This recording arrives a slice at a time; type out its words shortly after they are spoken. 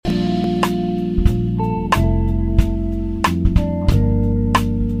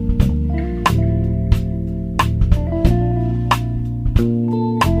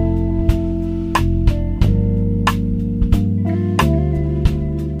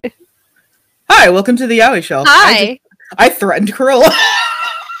Hi, welcome to the Yaoi Shelf. Hi. I threatened Corolla.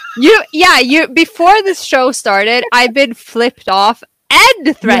 You before this show started, I've been flipped off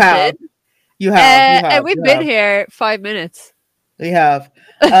and threatened. You have. And we've been here 5 minutes. We have.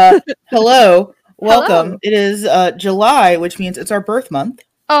 Hello. Welcome. Hello. It is July, which means it's our birth month.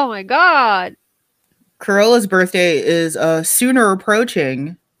 Oh my god. Corolla's birthday is sooner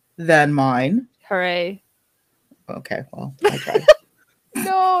approaching than mine. Hooray. Okay, well, I tried.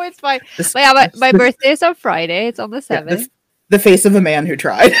 No, it's fine. My birthday is on Friday. It's on the 7th. Yeah, the face of a man who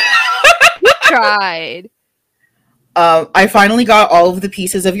tried. You tried. I finally got all of the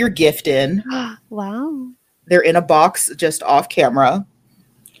pieces of your gift in. Wow. They're in a box just off camera.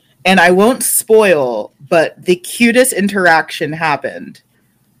 And I won't spoil, but the cutest interaction happened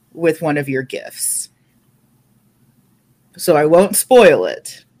with one of your gifts. So I won't spoil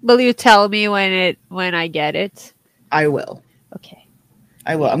it. Will you tell me when I get it? I will. Okay.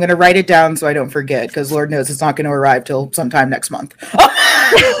 I will. I'm going to write it down so I don't forget, because Lord knows it's not going to arrive till sometime next month.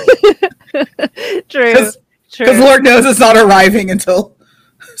 True. Because Lord knows it's not arriving until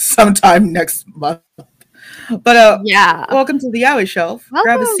sometime next month. But yeah. Welcome to the Yaoi Shelf.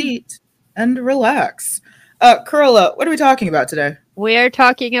 Welcome. Grab a seat and relax. Corolla, what are we talking about today? We're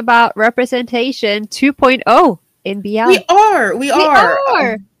talking about representation 2.0 in BL. We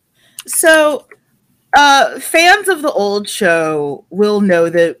are. So fans of the old show will know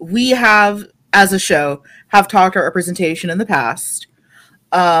that we have, as a show, have talked about representation in the past.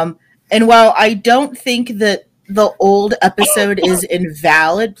 And while I don't think that the old episode is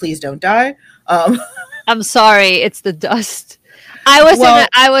invalid, please don't die. I'm sorry, it's the dust.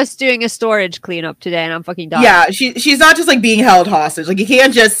 I was doing a storage cleanup today, and I'm fucking dying. Yeah, she's not just like being held hostage. Like, you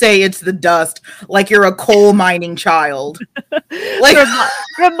can't just say it's the dust like you're a coal mining child. Like,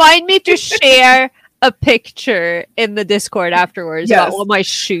 remind me to share a picture in the Discord afterwards about what my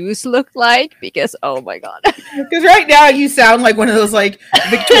shoes look like, because oh my god. Because right now you sound like one of those like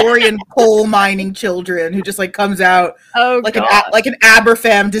Victorian coal mining children who just like comes out like an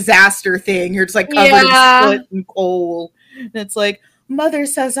Aberfam disaster thing. You're just like covered in soot and coal. And it's like, Mother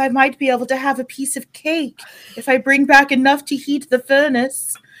says I might be able to have a piece of cake if I bring back enough to heat the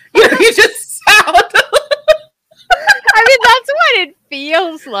furnace. You just sound. I mean, that's what it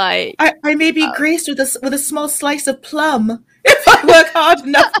feels like. I may be graced with a small slice of plum if I work hard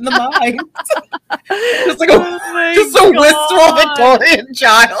enough in the mines. Just like a wistful Victorian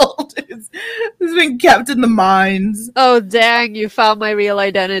child who's been kept in the mines. Oh dang! You found my real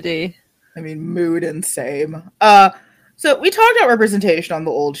identity. I mean, mood and same. So we talked about representation on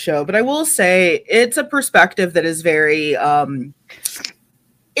the old show, but I will say it's a perspective that is very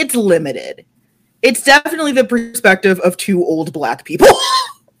it's limited. It's definitely the perspective of two old black people.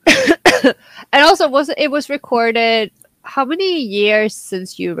 And also, it was recorded? How many years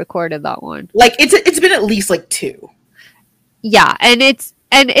since you recorded that one? Like it's been at least like 2. Yeah, and it's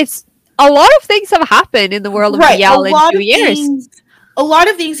a lot of things have happened in the world of BL in 2 years. A lot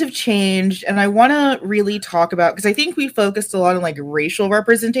of things have changed, and I want to really talk about, because I think we focused a lot on like racial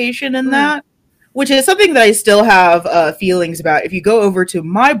representation in that. Which is something that I still have feelings about. If you go over to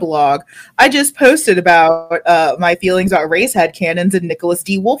my blog, I just posted about my feelings about race headcanons and Nicholas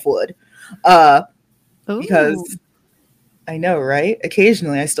D. Wolfwood. Because I know, right?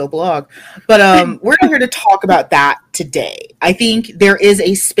 Occasionally I still blog. But we're not here to talk about that today. I think there is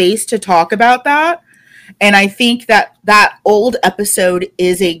a space to talk about that. And I think that old episode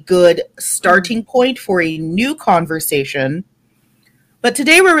is a good starting point for a new conversation. But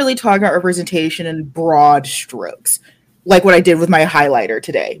today we're really talking about representation in broad strokes, like what I did with my highlighter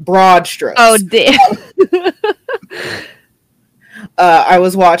today. Broad strokes. Oh, damn. I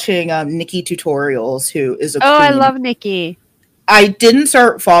was watching Nikki Tutorials, who is a queen. I love Nikki. I didn't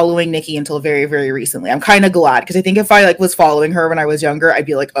start following Nikki until very, very recently. I'm kind of glad, because I think if I was following her when I was younger, I'd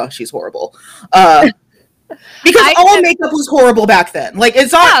be like, oh, she's horrible. Because all makeup was horrible back then. Like,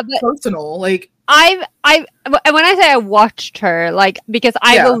 it's not personal. Like, when I say I watched her, like, because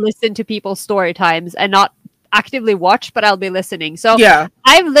I will listen to people's story times and not actively watch, but I'll be listening. So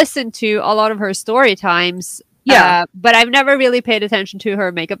I've listened to a lot of her story times. But I've never really paid attention to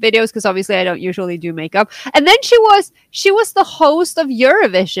her makeup videos, because obviously I don't usually do makeup. And then she was the host of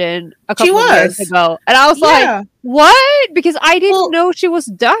Eurovision a couple of years ago, and I was like, what? Because I didn't know she was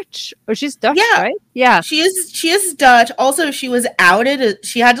Dutch. Or she's Dutch, right? Yeah, she is Dutch. Also, she was outed.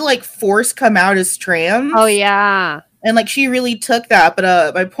 She had to like force come out as trans. Oh yeah. And like she really took that.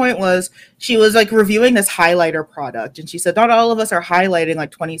 But my point was, she was like reviewing this highlighter product, and she said not all of us are highlighting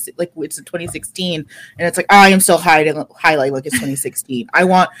like it's 2016, and it's like, I am still highlighting like it's 2016. I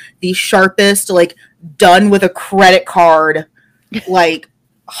want the sharpest, like done with a credit card, like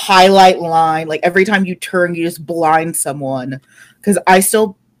highlight line. Like every time you turn, you just blind someone. Because I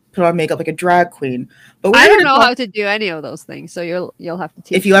still put on makeup like a drag queen. But I don't know how to do any of those things, so you'll have to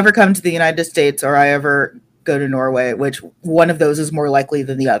teach if you ever come to the United States or I ever go to Norway, which one of those is more likely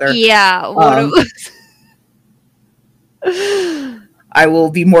than the other. Yeah, one of I will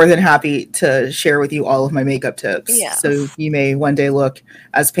be more than happy to share with you all of my makeup tips. Yes. So you may one day look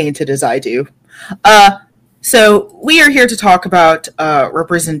as painted as I do. So we are here to talk about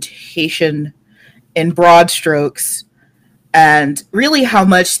representation in broad strokes and really how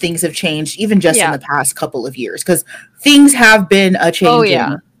much things have changed even just in the past couple of years, because things have been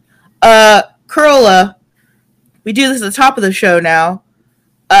changing. Corolla, we do this at the top of the show now.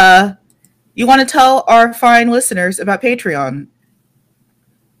 You want to tell our fine listeners about Patreon?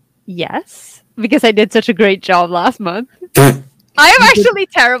 Yes, because I did such a great job last month. I am actually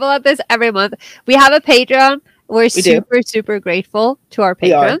terrible at this every month. We have a Patreon. We're super grateful to our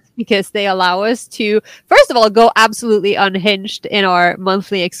patrons because they allow us to, first of all, go absolutely unhinged in our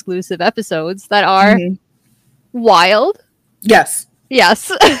monthly exclusive episodes that are wild. Yes. Yes.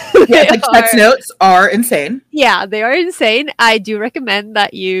 The text notes are insane. Yeah, they are insane. I do recommend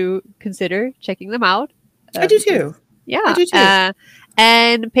that you consider checking them out. I do too. Yeah. I do too.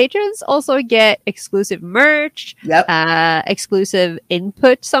 And patrons also get exclusive merch, exclusive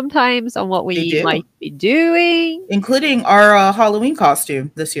input sometimes on what we might be doing. Including our Halloween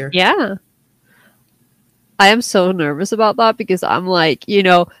costume this year. Yeah. I am so nervous about that because I'm like,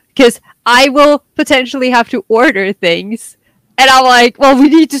 because I will potentially have to order things. And I'm like, well, we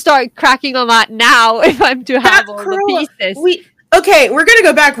need to start cracking on that now if I'm to have all the pieces. Okay, we're going to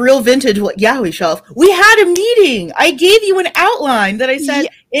go back real vintage Yaoi Shelf. We had a meeting. I gave you an outline that I said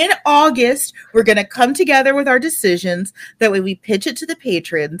in August, we're going to come together with our decisions. That way we pitch it to the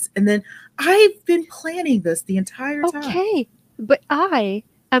patrons. And then I've been planning this the entire time. Okay, but I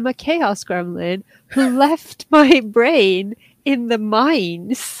am a chaos gremlin who left my brain in the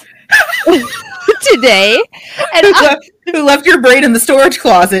mines today. And who left your brain in the storage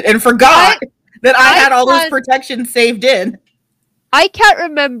closet and forgot that I had all those protections saved in. I can't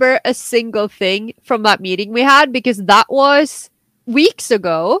remember a single thing from that meeting we had because that was weeks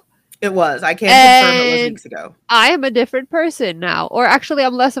ago. It was. I can't confirm it was weeks ago. I am a different person now. Or actually,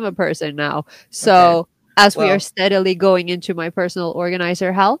 I'm less of a person now. So as we are steadily going into my personal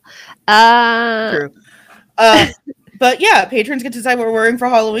organizer hell. True. But yeah, patrons get to decide what we're wearing for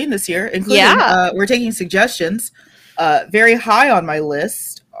Halloween this year, including we're taking suggestions. Very high on my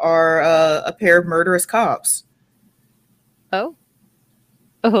list are a pair of murderous cops. Oh.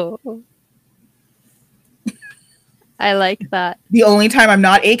 I like that. The only time I'm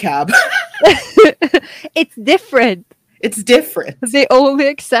not a cab. It's different. It's different. The only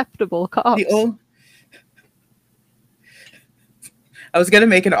acceptable cops. I was going to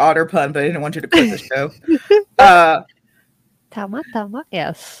make an otter pun, but I didn't want you to quit the show. Tama,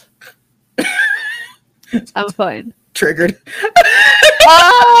 yes. I'm fine. Triggered.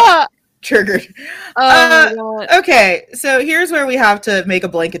 Triggered. Okay, so here's where we have to make a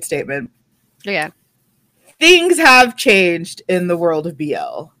blanket statement. Yeah. Things have changed in the world of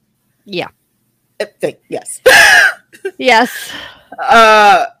BL. Yeah. Yes. Yes.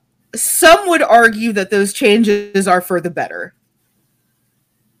 Some would argue that those changes are for the better.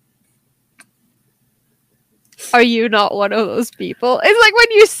 Are you not one of those people? It's like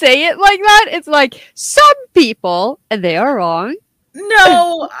when you say it like that, it's like some people, and they are wrong.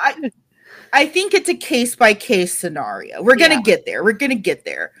 No, I think it's a case-by-case scenario. We're going to get there. We're going to get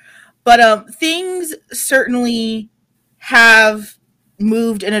there. But things certainly have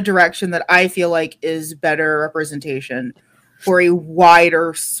moved in a direction that I feel like is better representation for a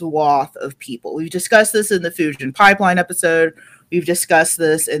wider swath of people. We've discussed this in the Fusion Pipeline episode. We've discussed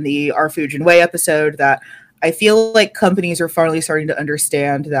this in the Our Fusion Way episode, that I feel like companies are finally starting to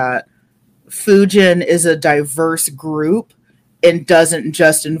understand that Fujin is a diverse group and doesn't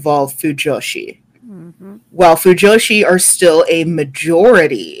just involve Fujoshi. Mm-hmm. While Fujoshi are still a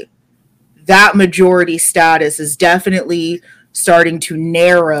majority, that majority status is definitely starting to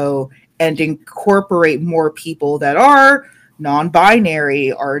narrow and incorporate more people that are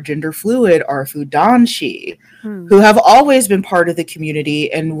non-binary, are gender fluid, are fudanshi, who have always been part of the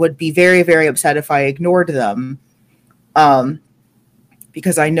community and would be very, very upset if I ignored them.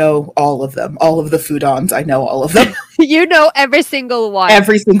 Because I know all of them. All of the Fudons. I know all of them. You know every single one.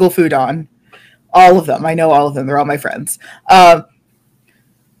 Every single Fudon. All of them. I know all of them. They're all my friends. But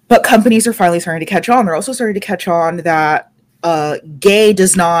companies are finally starting to catch on. They're also starting to catch on that gay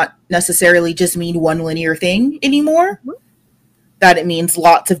does not necessarily just mean one linear thing anymore. Mm-hmm. That it means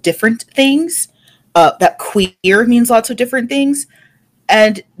lots of different things. That queer means lots of different things.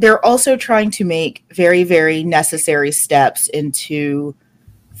 And they're also trying to make very, very necessary steps into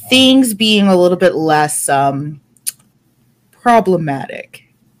things being a little bit less problematic.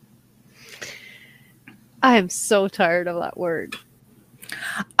 I am so tired of that word.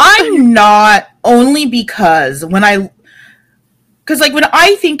 I'm not, only because when I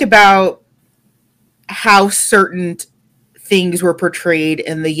think about how certain things were portrayed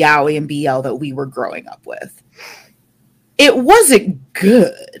in the yaoi and BL that we were growing up with, it wasn't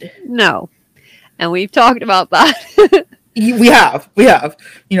good. No. And we've talked about that. We have.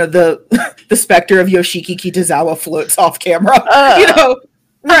 You know, the specter of Yoshiki Kitazawa floats off camera. You know,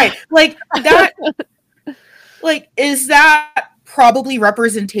 right. Like that, like, is that probably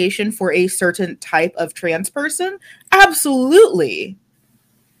representation for a certain type of trans person? Absolutely.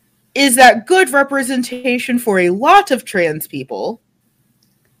 Is that good representation for a lot of trans people?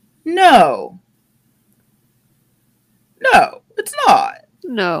 No. No, it's not.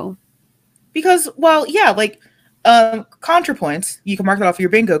 No. Because, well, yeah, like, ContraPoints, you can mark that off your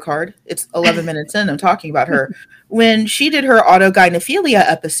bingo card. It's 11 minutes in, I'm talking about her. When she did her autogynephilia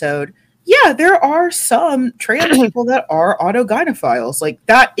episode, yeah, there are some trans people that are autogynephiles. Like,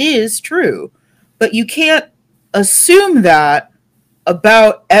 that is true. But you can't assume that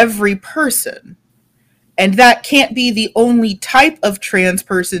about every person. And that can't be the only type of trans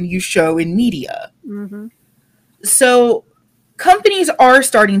person you show in media. Mm-hmm. So companies are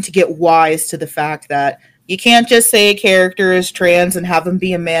starting to get wise to the fact that you can't just say a character is trans and have them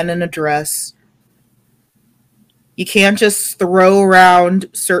be a man in a dress. You can't just throw around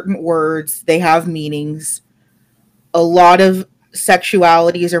certain words. They have meanings. A lot of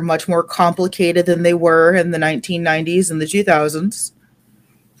sexualities are much more complicated than they were in the 1990s and the 2000s.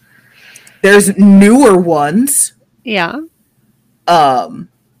 There's newer ones. Yeah.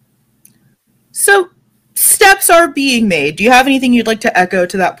 So steps are being made. Do you have anything you'd like to echo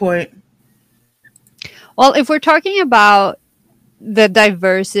to that point? Well, if we're talking about the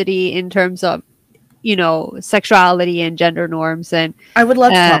diversity in terms of, you know, sexuality and gender norms, and I would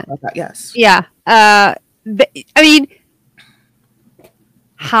love to talk about that. Yes. Yeah. I mean,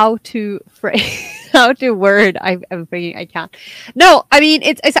 how to phrase, how to word. I'm thinking I can't. No, I mean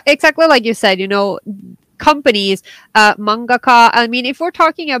it's exactly like you said. You know, companies, mangaka. I mean, if we're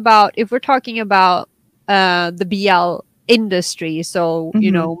talking about the BL industry, so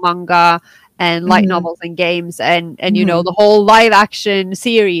you know, manga and light novels and games and you know, the whole live action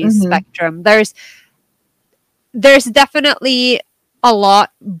series spectrum. There's definitely a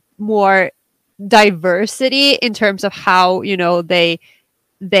lot more diversity in terms of how, you know, they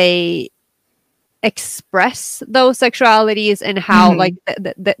express those sexualities and how like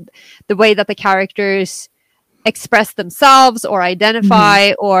the way that the characters express themselves or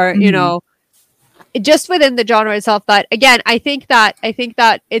identify or you know, just within the genre itself. That again, I think that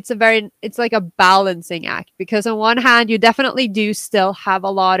it's like a balancing act, because on one hand you definitely do still have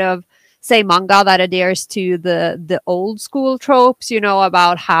a lot of, say, manga that adheres to the old school tropes, you know,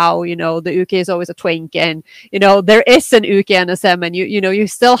 about how, you know, the uke is always a twink and, you know, there is an uke and a sem, and you know, you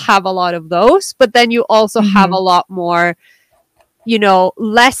still have a lot of those, but then you also have a lot more, you know,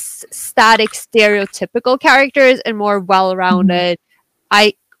 less static stereotypical characters and more well-rounded.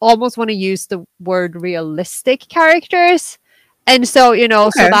 I almost want to use the word realistic characters. And so, you know,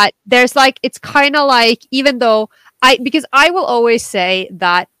 so that there's like, it's kind of like, even though because I will always say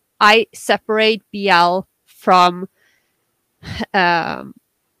that I separate BL from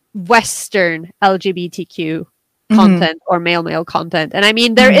Western LGBTQ content or male content. And I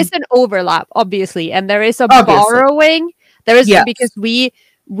mean, there is an overlap, obviously, and there is a borrowing. There is, because we,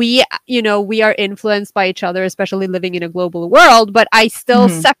 you know, we are influenced by each other, especially living in a global world, but I still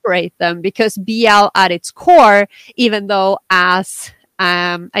separate them, because BL at its core, even though as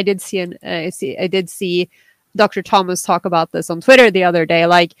I did see Dr. Thomas talk about this on Twitter the other day,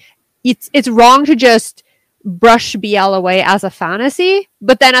 like it's wrong to just brush BL away as a fantasy,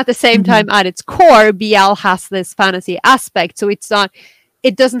 but then at the same time, at its core, BL has this fantasy aspect, so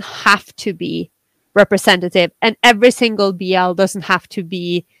it doesn't have to be representative, and every single BL doesn't have to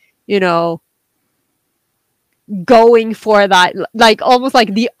be, you know, going for that, like almost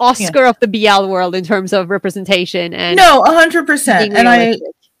like the Oscar of the BL world in terms of representation. And no, 100%.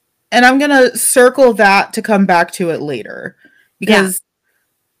 And I'm gonna circle that to come back to it later, because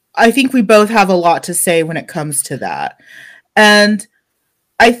I think we both have a lot to say when it comes to that. And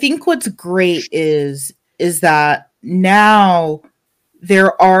I think what's great is that now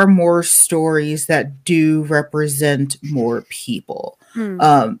there are more stories that do represent more people.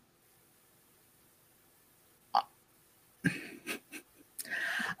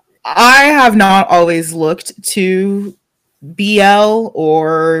 I have not always looked to BL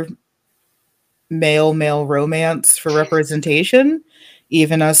or male romance for representation,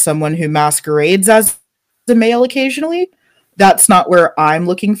 even as someone who masquerades as a male occasionally. That's not where I'm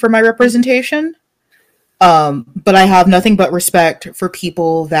looking for my representation. But I have nothing but respect for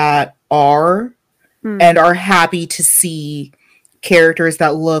people that are and are happy to see characters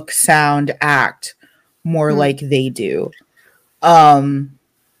that look, sound, act more like they do. I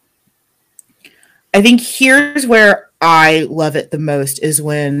think here's where I love it the most is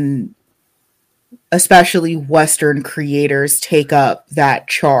when especially Western creators take up that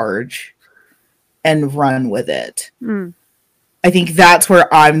charge and run with it. I think that's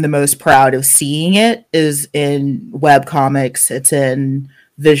where I'm the most proud of seeing it is in webcomics. It's in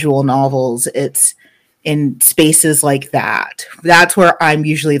visual novels. It's in spaces like that. That's where I'm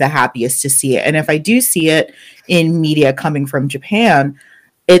usually the happiest to see it. And if I do see it in media coming from Japan,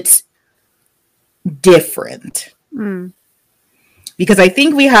 it's different. Because I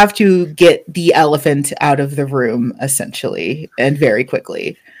think we have to get the elephant out of the room, essentially, and very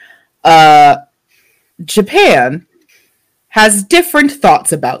quickly. Japan has different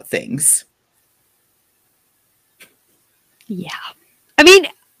thoughts about things. Yeah. I mean,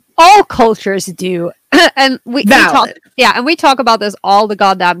 all cultures do. And we talk, and we talk about this all the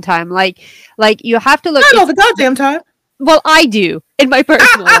goddamn time. Like you have to look not all the goddamn time. Well, I do in my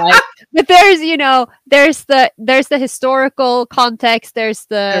personal life. But there's the historical context, there's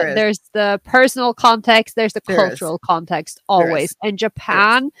the personal context, there's the cultural context always. And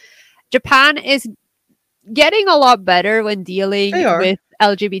Japan is getting a lot better when dealing with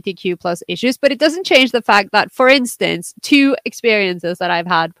LGBTQ plus issues, but it doesn't change the fact that, for instance, two experiences that I've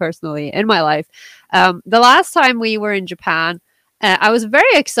had personally in my life. The last time we were in Japan, I was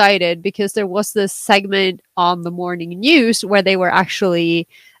very excited because there was this segment on the morning news where they were actually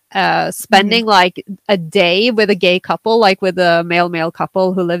spending like a day with a gay couple, like with a male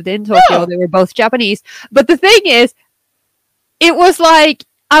couple who lived in Tokyo. They were both Japanese. But the thing is, it was like,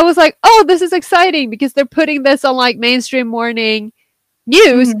 I was like, oh, this is exciting because they're putting this on like mainstream morning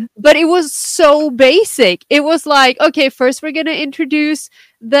news, but it was so basic. It was like, okay, first we're going to introduce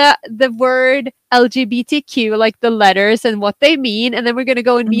the word LGBTQ, like the letters and what they mean, and then we're going to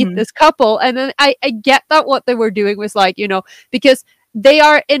go and meet this couple. And then I get that what they were doing was like, because they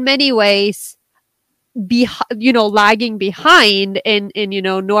are in many ways lagging behind in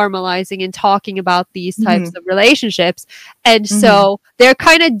normalizing and talking about these types of relationships. And so they're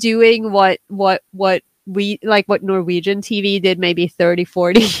kind of doing what we like what Norwegian TV did maybe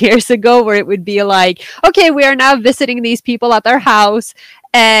 30-40 years ago, where it would be like, okay, we are now visiting these people at their house,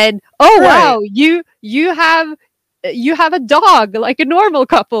 and wow, you have a dog like a normal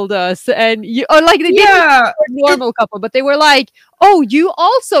couple does, and they didn't a normal couple, but they were like, oh, you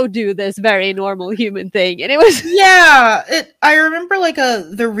also do this very normal human thing. And it was I remember like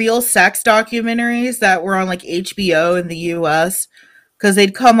the real sex documentaries that were on like HBO in the US, because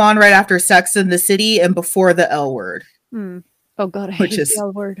they'd come on right after Sex in the City and before the L Word. Oh god, I hate the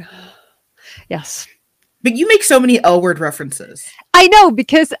L Word. Yes, but you make so many L Word references. I know,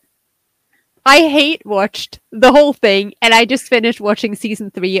 because I hate watched the whole thing, and I just finished watching season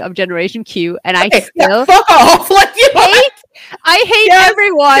 3 of Generation Q, and I still I hate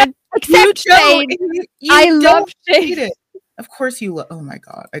everyone except Shane. I love Shane. Of course you love. Oh my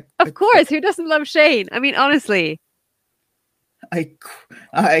god! Of course, who doesn't love Shane? I mean, honestly, it's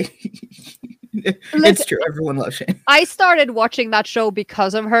true. Everyone loves Shane. I started watching that show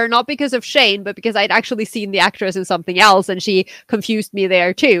because of her, not because of Shane, but because I'd actually seen the actress in something else, and she confused me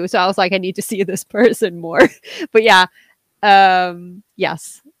there too. So I was like, I need to see this person more. But yeah,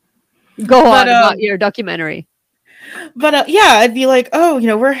 yes. Go on about your documentary. But I'd be like, oh,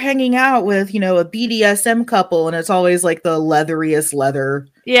 we're hanging out with, a BDSM couple, and it's always like the leatheriest leather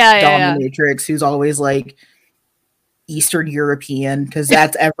dominatrix who's always like Eastern European, because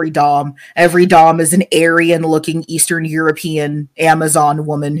that's every dom. Every dom is an Aryan-looking Eastern European Amazon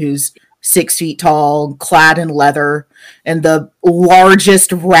woman who's 6 feet tall, clad in leather, and the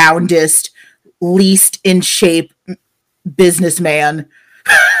largest, roundest, least in shape businessman.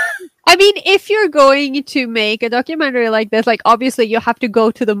 I mean, if you're going to make a documentary like this, like obviously you have to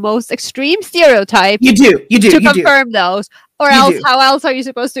go to the most extreme stereotypes. You do to confirm those, or else how else are you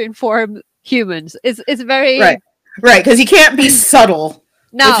supposed to inform humans? It's very right, because you can't be subtle.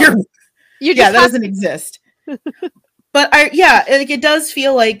 No, that doesn't exist. But it does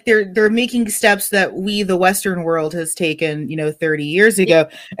feel like they're making steps that we, the Western world, has taken 30 years ago,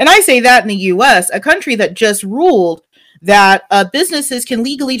 and I say that in the U.S., a country that just ruled that businesses can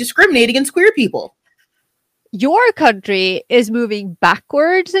legally discriminate against queer people. Your country is moving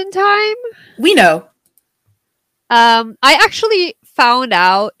backwards in time. We know. I actually found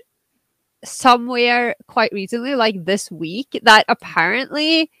out somewhere quite recently, like this week, that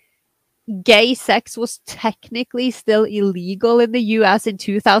apparently gay sex was technically still illegal in the US in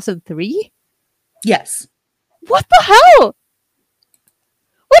 2003. Yes. What the hell?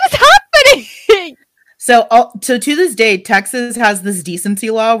 What is happening? So to this day, Texas has this decency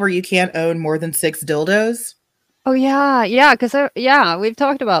law where you can't own more than 6 dildos. Oh yeah, because we've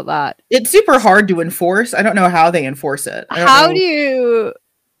talked about that. It's super hard to enforce. I don't know how they enforce it. How do you?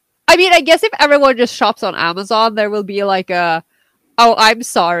 I mean, I guess if everyone just shops on Amazon, there will be like a, oh, I'm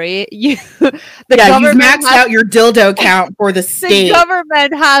sorry, you've maxed out your dildo count for the state. The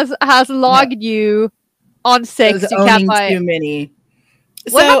government has logged you on 6. You can't buy too many.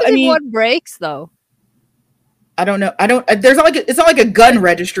 What happens if one breaks though? I don't know. It's not like a gun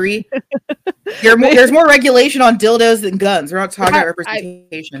registry. There's more regulation on dildos than guns. We're not talking about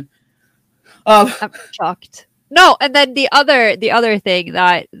representation. I'm shocked. No, and then the other thing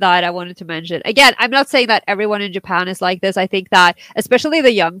that I wanted to mention, again, I'm not saying that everyone in Japan is like this. I think that especially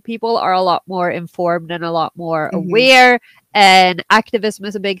the young people are a lot more informed and a lot more aware, and activism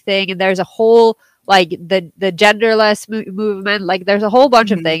is a big thing, and there's a whole like the genderless movement, like there's a whole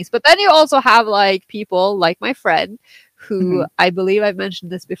bunch of things. But then you also have like people like my friend who I believe I've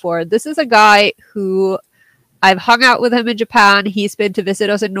mentioned this before. This is a guy who I've hung out with him in Japan. He's been to visit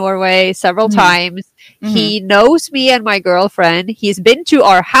us in Norway several times. He knows me and my girlfriend. He's been to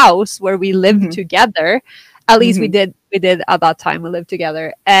our house where we lived together. At least we did at that time. We lived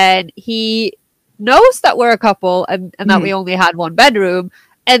together. And he knows that we're a couple and that we only had one bedroom.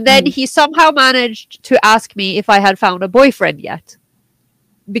 And then he somehow managed to ask me if I had found a boyfriend yet.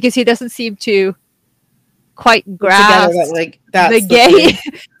 Because he doesn't seem to quite grasp the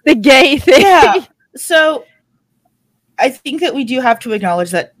gay thing. Yeah. So I think that we do have to acknowledge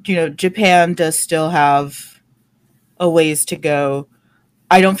that, Japan does still have a ways to go.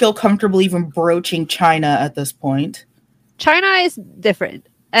 I don't feel comfortable even broaching China at this point. China is different.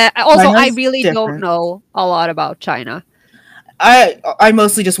 I really don't know a lot about China. I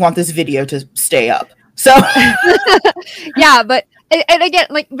mostly just want this video to stay up. So yeah, but and again,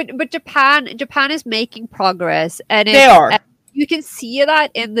 but Japan is making progress, and they are. And you can see that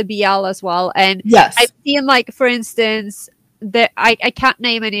in the BL as well. And yes, I've seen, like, for instance, I can't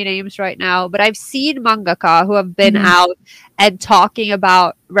name any names right now, but I've seen mangaka who have been out and talking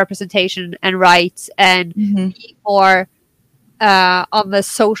about representation and rights and being more on the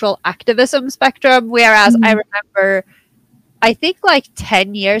social activism spectrum. Whereas I remember, I think like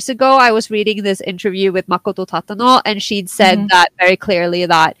 10 years ago, I was reading this interview with Makoto Tatano, and she'd said that very clearly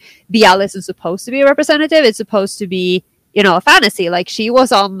that BL isn't supposed to be representative. It's supposed to be, a fantasy. Like, she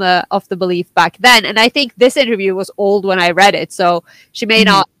was of the belief back then. And I think this interview was old when I read it. So she may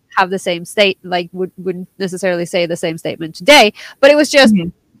not have the same wouldn't necessarily say the same statement today. But it was just,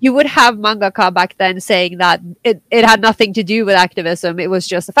 you would have mangaka back then saying that it had nothing to do with activism. It was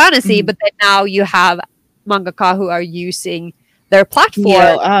just a fantasy. But then now you have mangaka who are using their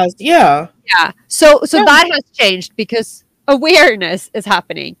platform. So that has changed because awareness is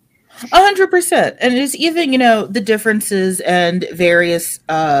happening. 100%. And it's even, the differences and various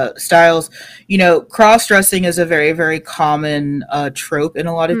styles. Cross-dressing is a very, very common trope in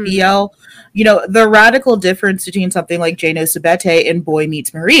a lot of BL. The radical difference between something like Jane no Subete and Boy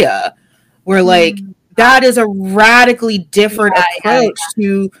Meets Maria, where that is a radically different approach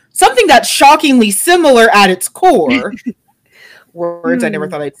to something that's shockingly similar at its core. Words I never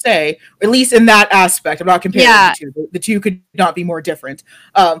thought I'd say, at least in that aspect. I'm not comparing the two. The two could not be more different.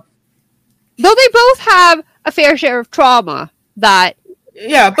 Though they both have a fair share of trauma that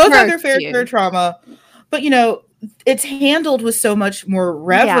both have their fair share of trauma. But, it's handled with so much more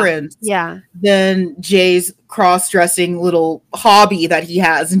reverence than Jay's cross-dressing little hobby that he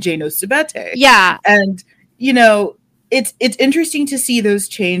has in Jane no Subete. Yeah. And, it's interesting to see those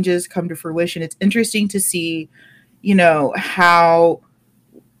changes come to fruition. It's interesting to see, how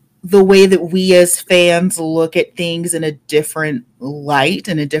the way that we as fans look at things in a different light,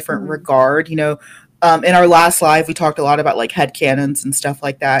 in a different regard. In our last live, we talked a lot about like headcanons and stuff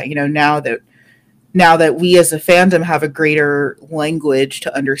like that. Now that we as a fandom have a greater language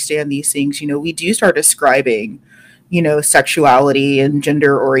to understand these things, we do start ascribing, sexuality and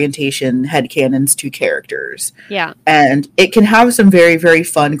gender orientation headcanons to characters. Yeah. And it can have some very, very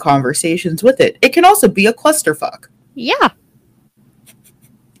fun conversations with it. It can also be a clusterfuck. Yeah.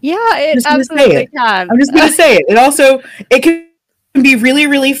 Yeah, it absolutely can. I'm just going to say it. It can be really,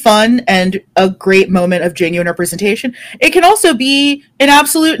 really fun and a great moment of genuine representation. It can also be an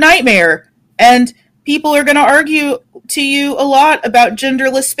absolute nightmare. And people are going to argue to you a lot about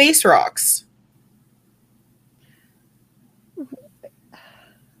genderless space rocks.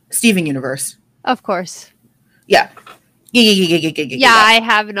 Steven Universe. Of course. Yeah. Yeah, I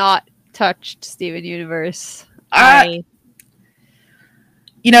have not touched Steven Universe. If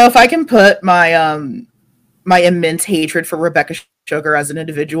I can put my my immense hatred for Rebecca Sugar as an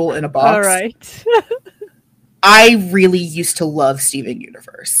individual in a box. All right. I really used to love Steven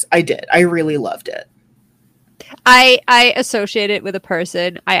Universe. I did. I really loved it. I associate it with a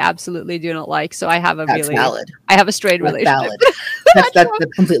person I absolutely do not like, so I have a valid. I have a strained relationship. Valid. that's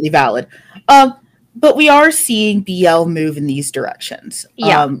completely valid. But we are seeing BL move in these directions.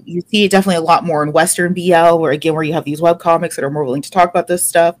 Yeah. You see it definitely a lot more in Western BL, where you have these webcomics that are more willing to talk about this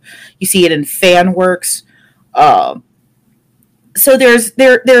stuff. You see it in fan works. So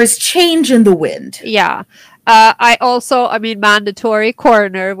there's change in the wind. Yeah. Mandatory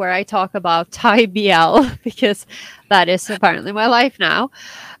corner where I talk about Thai BL because that is apparently my life now.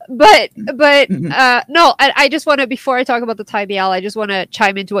 But no, I just want to, before I talk about the Thai BL, I just want to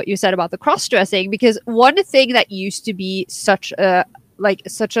chime into what you said about the cross-dressing, because one thing that used to be such a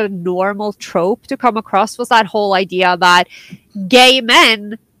normal trope to come across was that whole idea that gay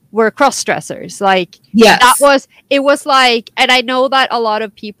men were cross-dressers. Like, yes, it was like, and I know that a lot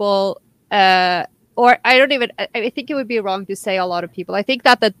of people, I think it would be wrong to say a lot of people. I think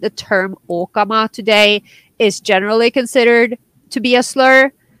that the term okama today is generally considered to be a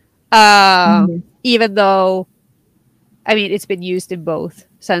slur. Even though, I mean, it's been used in both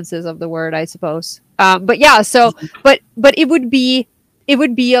senses of the word, I suppose. But it would be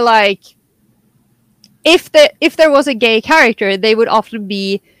like, if there was a gay character, they would often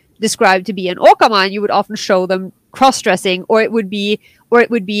be described to be an okama, and you would often show them cross-dressing, or it would be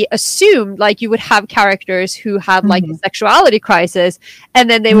assumed, like, you would have characters who had like a sexuality crisis, and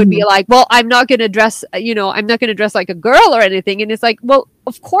then they would be like, well, I'm not going to dress like a girl or anything. And it's like, well,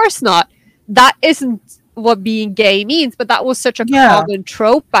 of course not. That isn't what being gay means, but that was such a common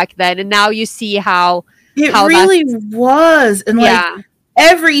trope back then. And now you see how really was. And like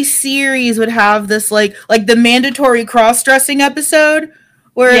every series would have this like the mandatory cross-dressing episode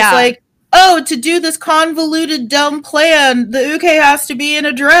where it's like, oh, to do this convoluted, dumb plan, the uke has to be in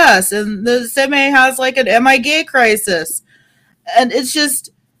a dress, and the seme has like an am I gay crisis. And it's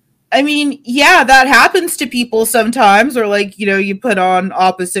just, I mean, yeah, that happens to people sometimes, or like, you put on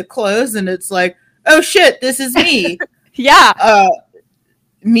opposite clothes and it's like, oh shit, this is me.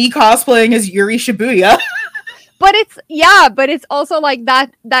 Me cosplaying as Yuri Shibuya. But it's also like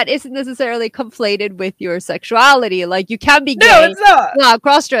that isn't necessarily conflated with your sexuality. Like, you can be gay. No, it's not. Without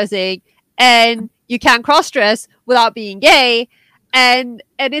cross-dressing, and you can't cross-dress without being gay. And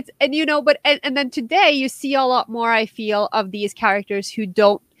then today you see a lot more, I feel, of these characters who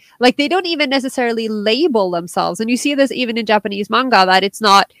don't even necessarily label themselves. And you see this even in Japanese manga, that it's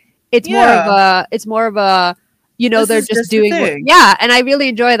more of a they're just doing and I really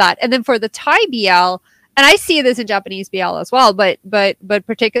enjoy that. And then for the Thai BL, and I see this in Japanese BL as well, but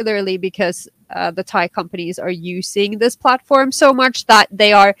particularly because the Thai companies are using this platform so much that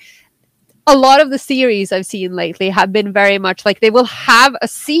they are, a lot of the series I've seen lately have been very much like, they will have a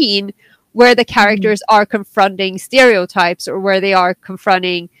scene where the characters are confronting stereotypes, or where they are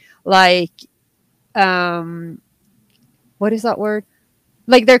confronting like, what is that word?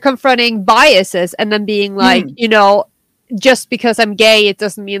 Like, they're confronting biases, and then being like, just because I'm gay, it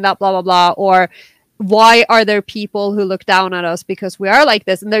doesn't mean that blah, blah, blah. Or, why are there people who look down at us because we are like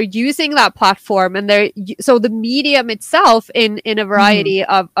this? And they're using that platform, and so the medium itself in a variety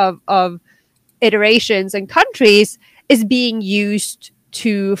of iterations and countries is being used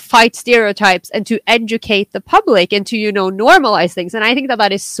to fight stereotypes and to educate the public and to, normalize things. And I think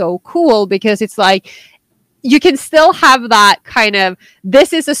that is so cool, because it's like, you can still have that kind of,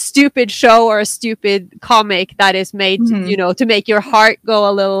 this is a stupid show or a stupid comic that is made, to make your heart go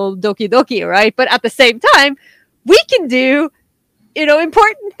a little doki doki, right? But at the same time, we can do,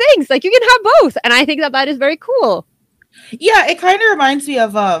 important things. Like, you can have both. And I think that is very cool. Yeah, it kind of reminds me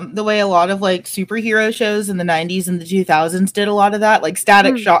of the way a lot of like superhero shows in the 90s and the 2000s did a lot of that. Like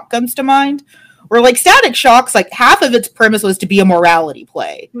Static Shock comes to mind. Where like Static Shock's, like, half of its premise was to be a morality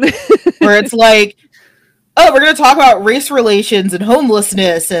play. Where it's like, oh, we're going to talk about race relations and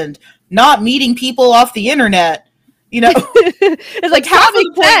homelessness and not meeting people off the internet. It's like half of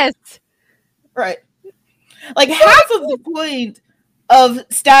the point, right? Like, half of the point of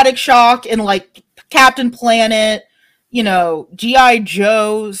Static Shock and like Captain Planet, G.I.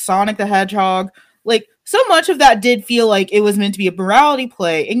 Joe, Sonic the Hedgehog, like, so much of that did feel like it was meant to be a morality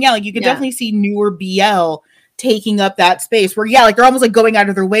play. And like, you could definitely see newer BL taking up that space where, like, they're almost like going out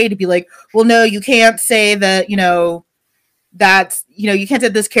of their way to be like, well, no, you can't say that, that's, you know, you can't say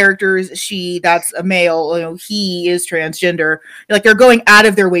this character is she, that's a male, you know, he is transgender. Like, they're going out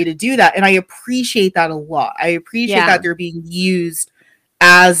of their way to do that. And I appreciate that a lot. I appreciate that they're being used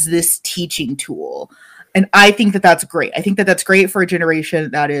as this teaching tool. And I think that that's great. I think that that's great for a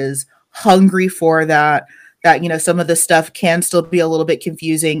generation that is hungry for that, you know, some of the stuff can still be a little bit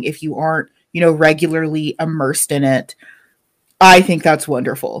confusing if you aren't, you know, regularly immersed in it. I think that's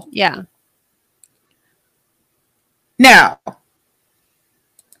wonderful. Yeah. Now,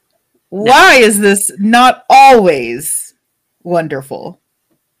 why is this not always wonderful?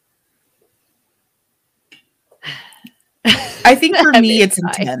 I think for me, it's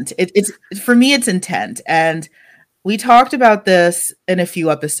intent. It's for me, it's intent. And we talked about this in a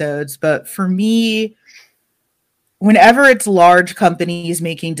few episodes, but for me, whenever it's large companies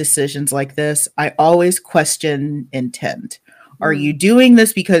making decisions like this, I always question intent. Are you doing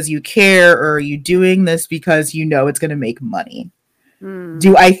this because you care, or are you doing this because you know it's going to make money?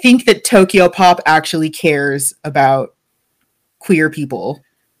 Do I think that Tokyo Pop actually cares about queer people?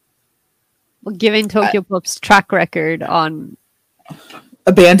 Well, given Tokyo Pop's track record on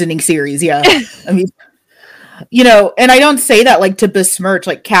abandoning series, yeah. I mean, you know, and I don't say that like to besmirch,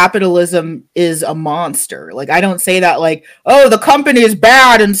 like, capitalism is a monster. Like, I don't say that like, oh, the company is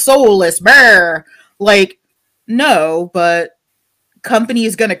bad and soulless. Brr. Like, no, but company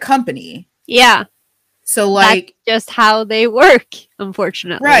is gonna company. Yeah. So like, that's just how they work,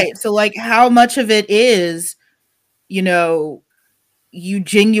 unfortunately. Right. So like, how much of it is, you know, you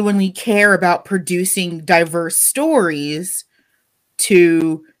genuinely care about producing diverse stories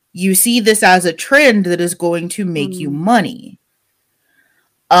to you see this as a trend that is going to make you money.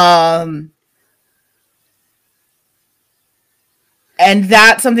 And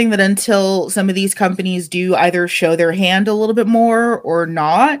that's something that until some of these companies do either show their hand a little bit more or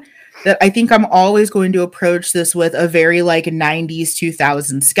not, that I think I'm always going to approach this with a very like 90s,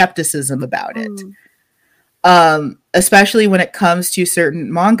 2000s skepticism about it. Especially when it comes to certain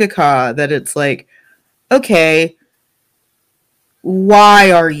mangaka, that it's like, okay,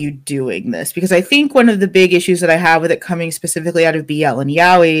 why are you doing this? Because I think one of the big issues that I have with it coming specifically out of BL and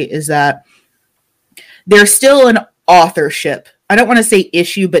Yaoi is that there's still an authorship. I don't want to say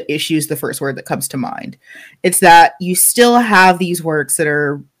issue, but issue is the first word that comes to mind. It's that you still have these works that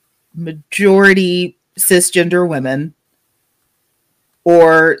are majority cisgender women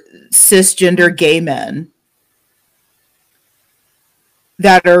or cisgender gay men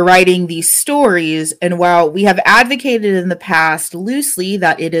that are writing these stories. And while we have advocated in the past loosely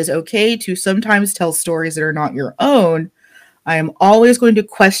that it is okay to sometimes tell stories that are not your own, I am always going to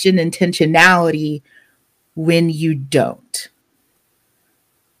question intentionality when you don't.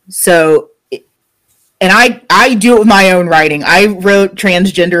 So, and I do it with my own writing. I wrote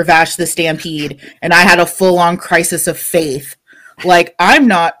Transgender Vash the Stampede, and I had a full-on crisis of faith. Like, I'm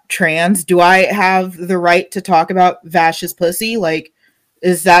not trans. Do I have the right to talk about Vash's pussy? Like,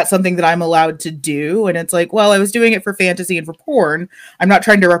 is that something that I'm allowed to do? And it's like, well, I was doing it for fantasy and for porn. I'm not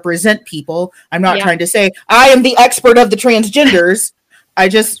trying to represent people. I'm not trying to say, I am the expert of the transgenders. I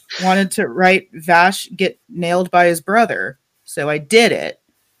just wanted to write Vash get nailed by his brother. So I did it.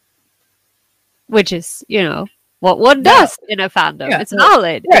 Which is, you know, what one does in a fandom. Yeah. It's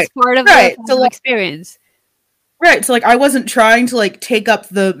valid. Right. It's part of the fandom experience. Right. So like, I wasn't trying to like take up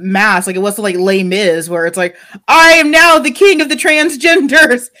the mask. Like, it wasn't like Les Mis where it's like, I am now the king of the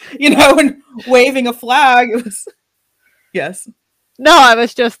transgenders, you know, and waving a flag. It was, yes. No, I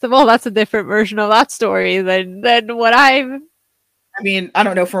was just, well, that's a different version of that story than what I mean, I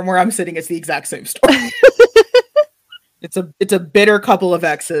don't know, from where I'm sitting, it's the exact same story. It's a bitter couple of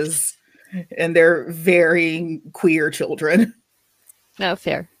exes and they're varying queer children. No,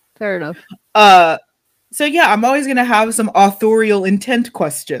 fair enough. So yeah, I'm always going to have some authorial intent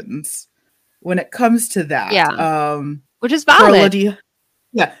questions when it comes to that. Yeah. Which is valid. Carla,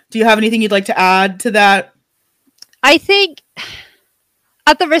 do you have anything you'd like to add to that? I think,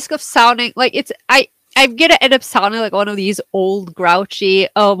 at the risk of sounding like I'm going to end up sounding like one of these old grouchy,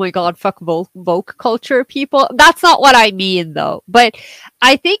 oh my god, fuck woke culture people. That's not what I mean though. But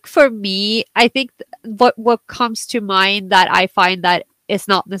I think for me, what comes to mind that I find that it's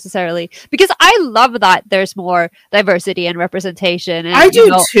not necessarily, because I love that there's more diversity and representation. And, I do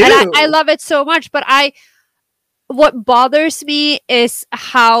too. And I love it so much. But what bothers me is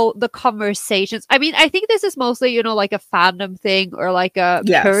how the conversations, I mean, I think this is mostly, you know, like a fandom thing or like a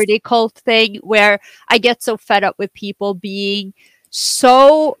purity cult thing where I get so fed up with people being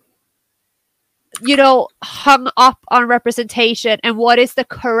so, you know, hung up on representation and what is the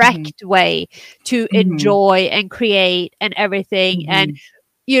correct way to enjoy and create and everything. And,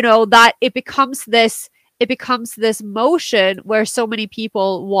 you know, that it becomes this it becomes this motion where so many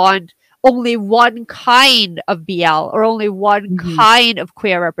people want only one kind of BL or only one kind of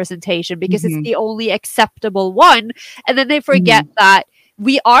queer representation because it's the only acceptable one. And then they forget that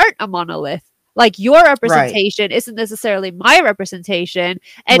we aren't a monolith. Like, your representation isn't necessarily my representation,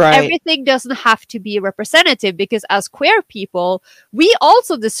 and everything doesn't have to be representative, because as queer people, we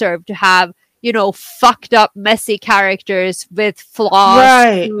also deserve to have, you know, fucked up, messy characters with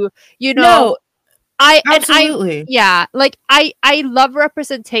flaws. Who, you know, absolutely. I love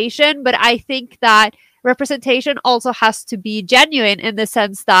representation, but I think that representation also has to be genuine in the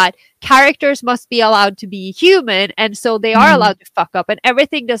sense that characters must be allowed to be human, and so they are allowed to fuck up, and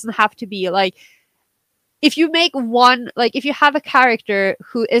everything doesn't have to be like, if you make one, like if you have a character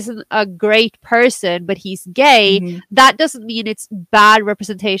who isn't a great person but he's gay, that doesn't mean it's bad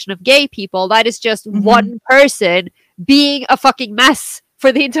representation of gay people. That is just one person being a fucking mess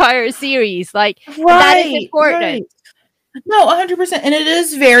for the entire series. Like, that is important. No, 100%. And it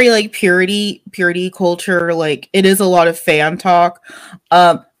is very like purity culture. Like, it is a lot of fan talk.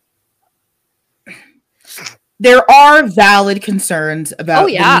 There are valid concerns about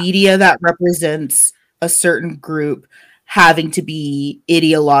the media that represents a certain group having to be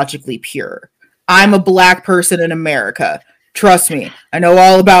ideologically pure. I'm a Black person in America. Trust me, I know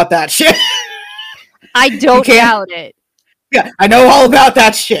all about that shit. I don't doubt it. Yeah, I know all about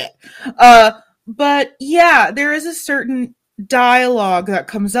that shit. But yeah, there is a certain dialogue that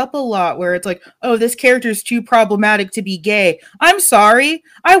comes up a lot where it's like, oh, this character is too problematic to be gay. I'm sorry,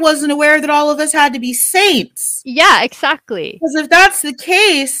 I wasn't aware that all of us had to be saints. Yeah, exactly. Because if that's the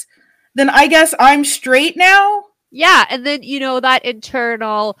case, then I guess I'm straight now. Yeah, and then, you know, that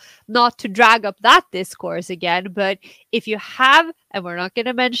internal, not to drag up that discourse again, but if you have, and we're not going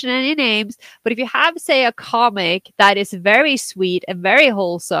to mention any names, but if you have, say, a comic that is very sweet and very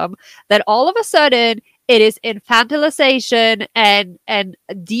wholesome, then all of a sudden it is infantilization and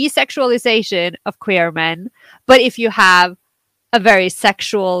desexualization of queer men. But if you have a very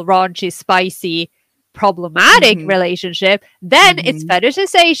sexual, raunchy, spicy, problematic relationship, then it's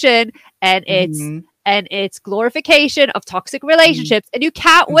fetishization and it's glorification of toxic relationships, and you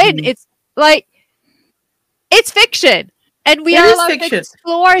can't win. It's like, it's fiction, and we are allowed to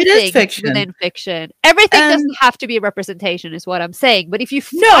explore things within fiction. Everything doesn't have to be a representation, is what I'm saying. But if you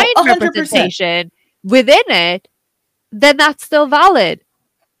find 100%. Representation within it, then that's still valid.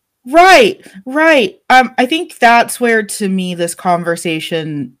 Right. I think that's where, to me, this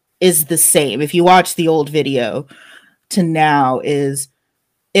conversation is the same. If you watch the old video to now, is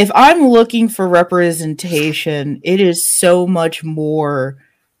if I'm looking for representation, it is so much more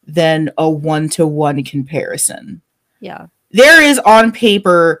than a one-to-one comparison. Yeah. There is on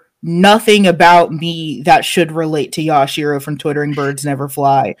paper nothing about me that should relate to Yashiro from Twittering Birds Never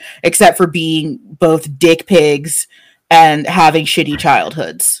Fly, except for being both dick pigs and having shitty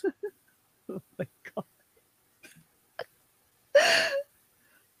childhoods. Oh my God.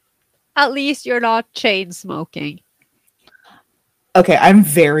 At least you're not chain smoking. Okay, I'm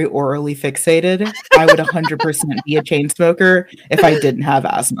very orally fixated. I would 100% be a chain smoker if I didn't have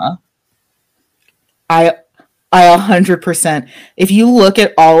asthma. I 100%. If you look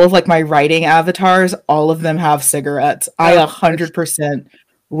at all of like my writing avatars, all of them have cigarettes. I 100%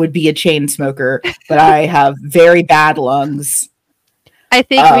 would be a chain smoker, but I have very bad lungs. I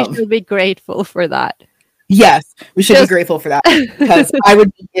think we should be grateful for that. Yes, we should be grateful for that, because I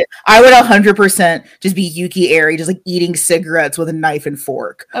would 100% just be Yuki Eri, just like eating cigarettes with a knife and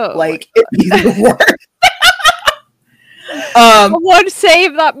fork. Oh, like, it'd be the worst. Someone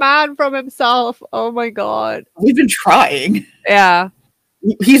save that man from himself. Oh my God. We've been trying. Yeah.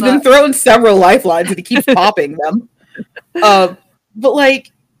 He's been throwing several lifelines and he keeps popping them. But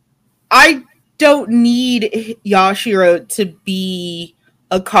like, I don't need Yashiro to be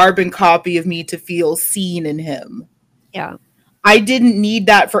a carbon copy of me to feel seen in him. Yeah. I didn't need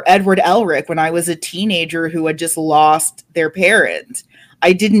that for Edward Elric when I was a teenager who had just lost their parent.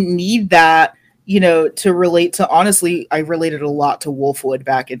 I didn't need that, you know, to relate to. Honestly, I related a lot to Wolfwood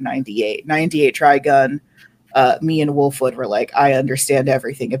back in 98 Trigun. Me and Wolfwood were like, I understand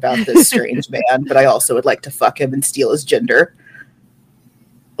everything about this strange man, but I also would like to fuck him and steal his gender.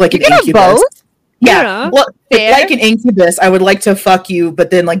 Like an incubus. Both? Yeah, well, like an incubus, I would like to fuck you, but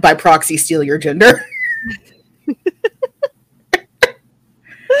then, like, by proxy, steal your gender.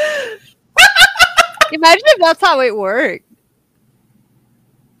 Imagine if that's how it worked.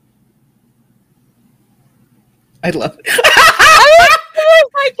 I'd love it.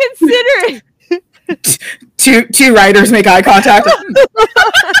 I consider it. Two writers make eye contact.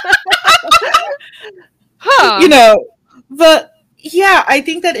 Huh. You know, but yeah, I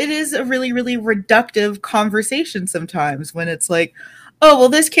think that it is a really, really reductive conversation sometimes when it's like, oh, well,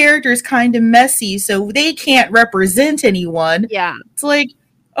 this character is kind of messy, so they can't represent anyone. Yeah. It's like,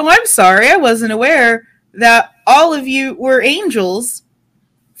 oh, I'm sorry, I wasn't aware that all of you were angels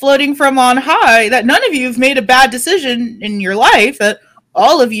floating from on high, that none of you have made a bad decision in your life, that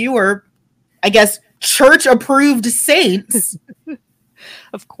all of you are, I guess, church-approved saints.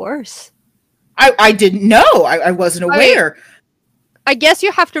 Of course. I didn't know. I wasn't aware. I guess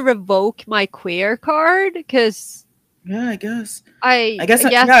you have to revoke my queer card because. Yeah, I guess. I guess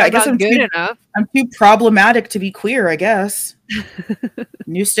I'm good enough. I'm too problematic to be queer, I guess.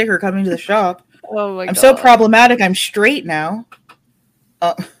 New sticker coming to the shop. Oh my God. I'm so problematic. I'm straight now.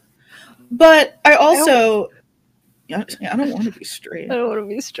 But I also. I don't want to be straight. I don't want to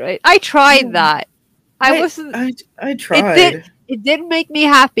be straight. I tried that. I tried. It didn't make me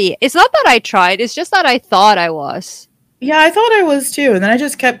happy. It's not that I tried. It's just that I thought I was. Yeah, I thought I was too. And then I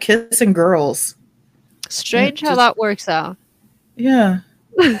just kept kissing girls. Strange how that works out. Yeah.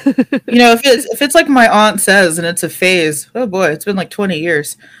 If it's like my aunt says and it's a phase, oh boy, it's been like 20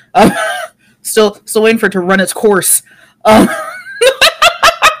 years. Still waiting for it to run its course.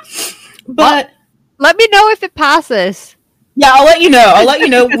 But let me know if it passes. Yeah, I'll let you know. I'll let you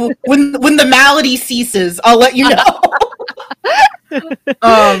know when the malady ceases. I'll let you know.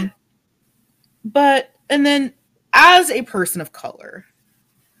 But and then as a person of color,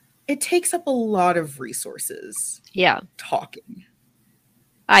 it takes up a lot of resources. Yeah. Talking.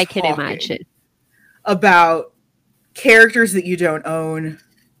 I can imagine. About characters that you don't own.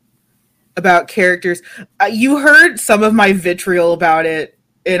 About characters. You heard some of my vitriol about it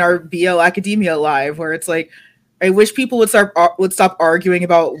in our BL Academia live, where it's like, I wish people would stop arguing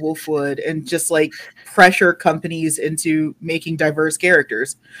about Wolfwood and just like pressure companies into making diverse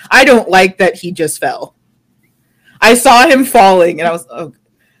characters. I don't like that he just fell. I saw him falling and I was, oh.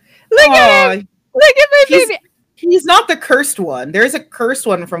 Look at him! Look at my baby! He's not the cursed one. There's a cursed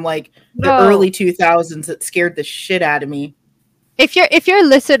one from like the early 2000s that scared the shit out of me. If you're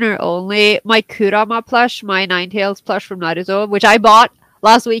listener only, my Kurama plush, my Ninetales plush from Naruto, which I bought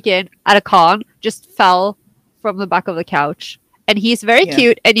last weekend at a con, just fell from the back of the couch. And he's very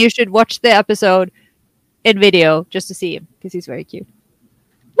cute, and you should watch the episode in video just to see him, because he's very cute.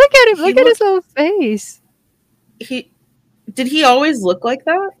 Look at him! Look at his little face. Did he always look like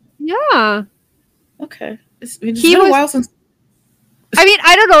that? Yeah. Okay. It's been a while since. I mean,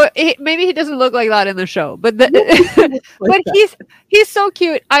 I don't know. Maybe he doesn't look like that in the show, but but he's so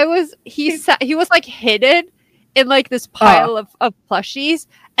cute. He was like hidden in like this pile of plushies,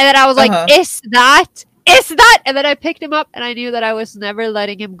 and then I was like, "Is that?" And then I picked him up, and I knew that I was never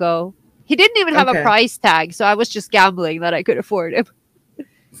letting him go. He didn't even have a price tag, so I was just gambling that I could afford him.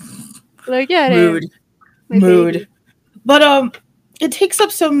 Like, yeah, mood. But it takes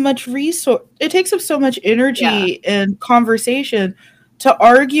up so much resource. It takes up so much energy and conversation to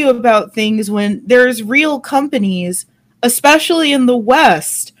argue about things when there's real companies, especially in the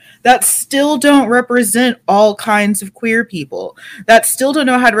West, that still don't represent all kinds of queer people, that still don't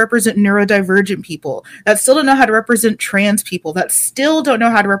know how to represent neurodivergent people, that still don't know how to represent trans people, that still don't know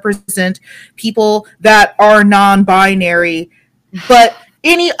how to represent people that are non-binary, but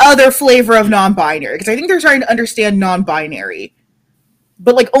any other flavor of non-binary. Because I think they're trying to understand non-binary.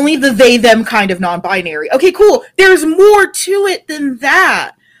 But like only the they, them kind of non-binary. Okay, cool. There's more to it than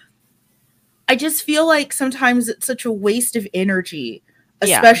that. I just feel like sometimes it's such a waste of energy,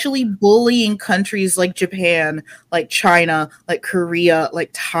 especially bullying countries like Japan, like China, like Korea,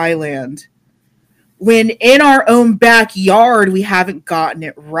 like Thailand. When in our own backyard, we haven't gotten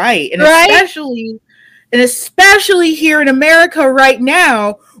it right. And especially here in America right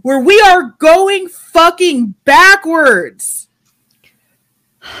now, where we are going fucking backwards.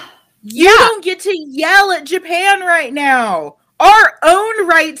 You don't get to yell at Japan right now. Our own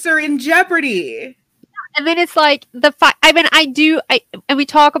rights are in jeopardy. And then it's like the fact. I mean, and we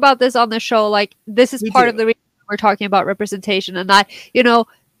talk about this on the show. Like, this is part of the reason we're talking about representation, and that, you know,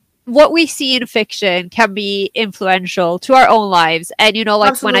 what we see in fiction can be influential to our own lives. And, you know,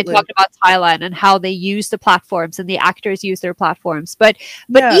 like when I talked about Thailand and how they use the platforms and the actors use their platforms, but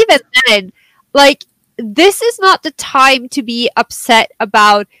even then, like, this is not the time to be upset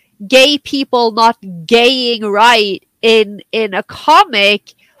about gay people not gaying right in a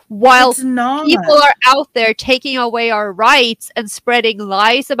comic, while people are out there taking away our rights and spreading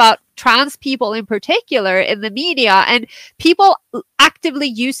lies about trans people in particular in the media, and people actively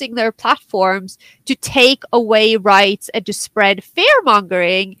using their platforms to take away rights and to spread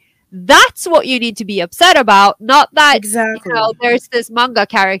fear-mongering. That's what you need to be upset about, not that you know, there's this manga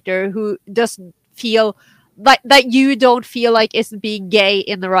character who doesn't feel that you don't feel like is being gay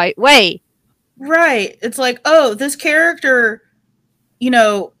in the right way. Right. It's like, oh, this character,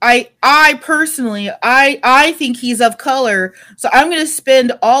 I personally, I think he's of color, so I'm going to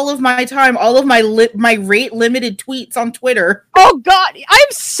spend all of my time, all of my my rate limited tweets on Twitter. Oh God,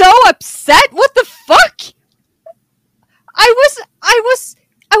 I'm so upset. What the fuck? I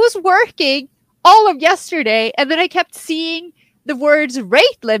was working all of yesterday, and then I kept seeing the words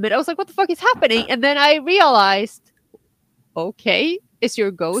rate limit. I was like, what the fuck is happening? And then I realized, okay, is your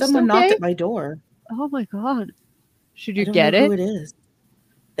ghost Someone okay? knocked at my door. Oh my God. Should you I don't get know it? who it is.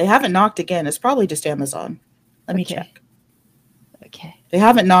 They haven't knocked again. It's probably just Amazon. Let me check. Okay. They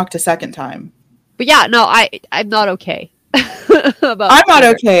haven't knocked a second time. But yeah, no, I'm not okay. I'm not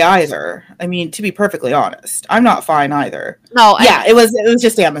okay either. I mean, to be perfectly honest, I'm not fine either. No. Yeah, it was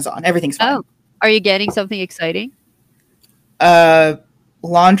just Amazon. Everything's fine. Oh. Are you getting something exciting?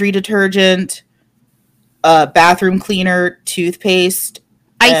 Laundry detergent, bathroom cleaner, toothpaste.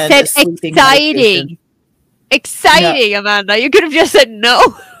 I said exciting. Exciting, no. Amanda. You could have just said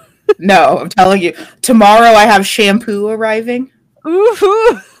no. No, I'm telling you. Tomorrow I have shampoo arriving.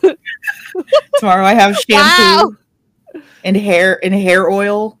 Ooh. Tomorrow I have shampoo and hair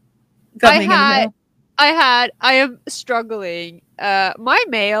oil coming in. I am struggling. My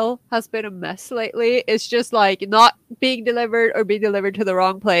mail has been a mess lately. It's just like not being delivered or being delivered to the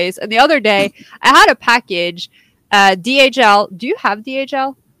wrong place. And the other day I had a package, DHL. Do you have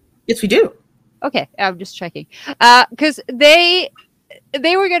DHL? Yes, we do. Okay, I'm just checking. Because they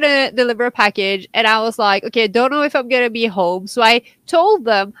were going to deliver a package, and I was like, okay, I don't know if I'm going to be home. So I told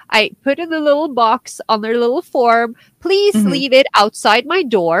them, I put in the little box on their little form, please leave it outside my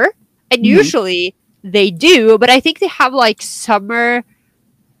door. And usually they do, but I think they have like summer,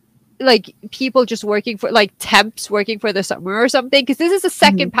 like people just working for, like temps working for the summer or something. Because this is the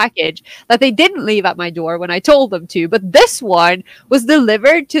second package that they didn't leave at my door when I told them to. But this one was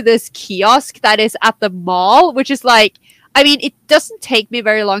delivered to this kiosk that is at the mall, which is like, I mean, it doesn't take me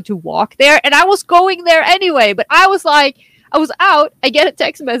very long to walk there. And I was going there anyway, but I was like, I was out, I get a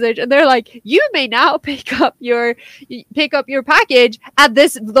text message, and they're like, you may now pick up your package at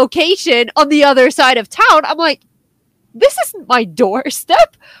this location on the other side of town. I'm like, this isn't my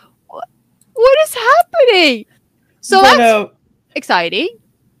doorstep. What is happening? So that's exciting.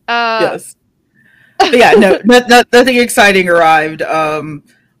 Yes. But yeah, nothing exciting arrived.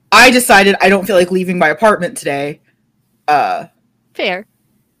 I decided I don't feel like leaving my apartment today. Fair.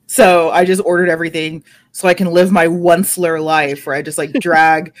 So I just ordered everything so I can live my once-ler life where I just like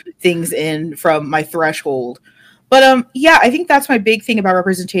drag things in from my threshold. But yeah, I think that's my big thing about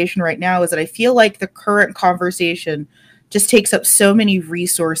representation right now is that I feel like the current conversation just takes up so many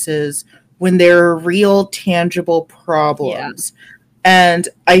resources when there are real tangible problems. Yeah. And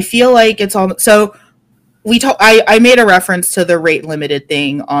I feel like it's all so I made a reference to the rate limited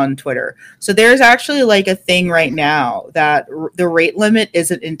thing on Twitter. So there's actually like a thing right now that the rate limit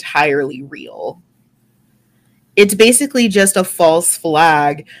isn't entirely real. It's basically just a false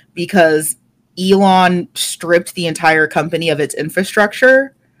flag because Elon stripped the entire company of its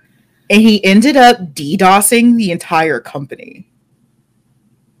infrastructure and he ended up DDoSing the entire company.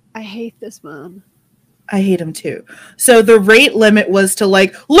 I hate this man. I hate him too. So the rate limit was to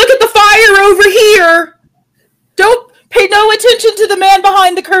like, look at the fire over here. Don't pay no attention to the man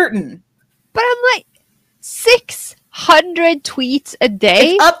behind the curtain. But I'm like, 600 tweets a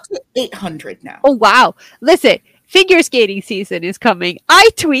day? It's up to 800 now. Oh, wow. Listen, figure skating season is coming. I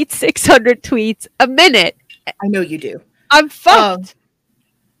tweet 600 tweets a minute. I know you do. I'm fucked.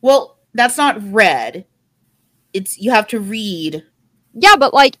 Well, that's not read. You have to read. Yeah,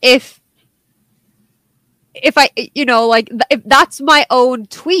 but like if I, if that's my own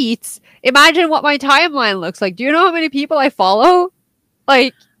tweets, imagine what my timeline looks like. Do you know how many people I follow?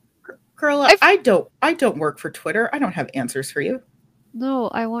 Like, Carla, I don't work for Twitter. I don't have answers for you. No,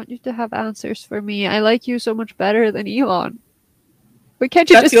 I want you to have answers for me. I like you so much better than Elon. But can't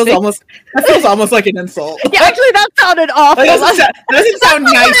you that feels almost like an insult. Yeah, actually, that sounded awful. That doesn't sound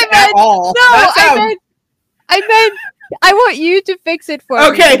nice at all. No, I meant I want you to fix it for me.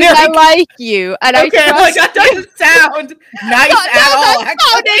 Okay, I like you, and I trust like that doesn't sound nice at all.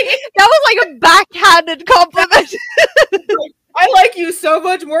 That was like a backhanded compliment. I like you so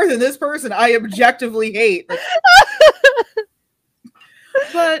much more than this person I objectively hate.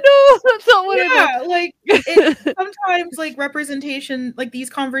 But no, that's not what it is. Sometimes like representation, like these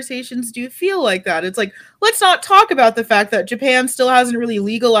conversations do feel like that. It's like, let's not talk about the fact that Japan still hasn't really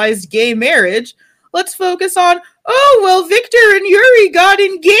legalized gay marriage. Let's focus on, oh, well, Victor and Yuri got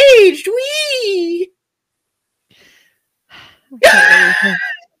engaged. Whee!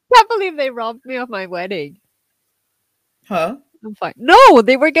 can't believe they robbed me of my wedding. Huh? I'm fine. No,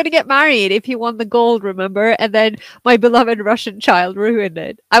 they were going to get married if he won the gold, remember? And then my beloved Russian child ruined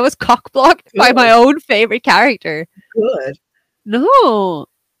it. I was cock-blocked by my own favorite character. Good. No,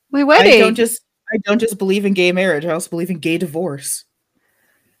 my wedding. I don't just believe in gay marriage. I also believe in gay divorce.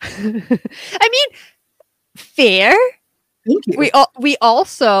 I mean, fair. Thank you. We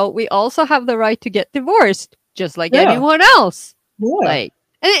also have the right to get divorced, just like anyone else. Yeah. Like,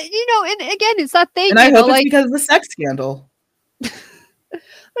 and and again, it's that thing. And I hope it's because of the sex scandal. But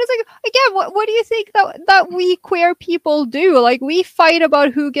it's like, again, what do you think that we queer people do? Like, we fight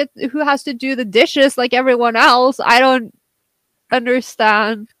about who has to do the dishes like everyone else. I don't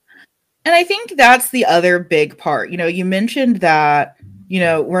understand. And I think that's the other big part. You mentioned that,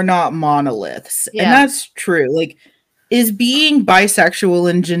 we're not monoliths. Yeah. And that's true. Like, is being bisexual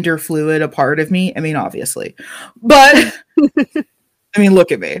and gender fluid a part of me? I mean, obviously. But, I mean,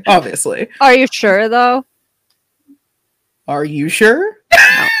 look at me, obviously. Are you sure, though? Are you sure?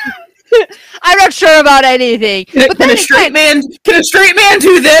 No. I'm not sure about anything. Can a straight man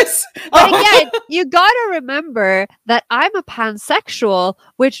do this? But again, you gotta remember that I'm a pansexual,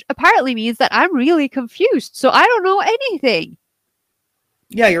 which apparently means that I'm really confused. So I don't know anything.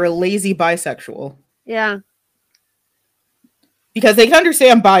 Yeah, you're a lazy bisexual. Yeah. Because they can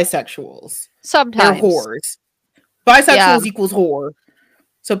understand bisexuals. Sometimes. They're whores. Bisexuals equals whore.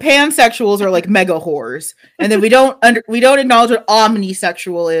 So pansexuals are like mega whores, and then we don't acknowledge what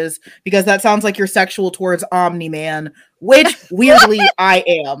omnisexual is, because that sounds like you're sexual towards Omni-Man, which weirdly I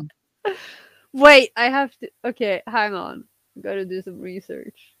am. Wait, I have to. Okay, hang on. I gotta do some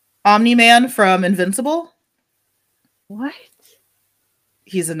research. Omni-Man from Invincible. What?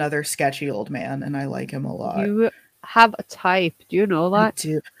 He's another sketchy old man, and I like him a lot. You have a type. Do you know that? I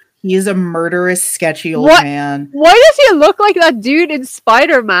do. He is a murderous, sketchy old man. Why does he look like that dude in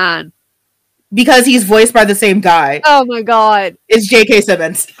Spider-Man? Because he's voiced by the same guy. Oh my god. It's J.K.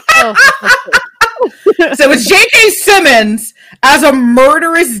 Simmons. Oh. So it's J.K. Simmons as a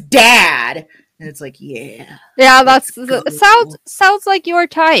murderous dad. And it's like, yeah. Yeah, sounds like your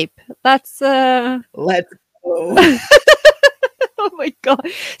type. Let's go. Oh my god.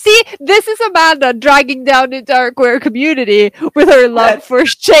 See, this is Amanda dragging down the entire queer community with her love for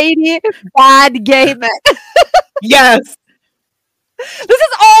shady, bad gay men. Yes. This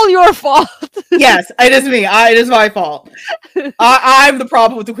is all your fault. Yes, it is me. It is my fault. I'm the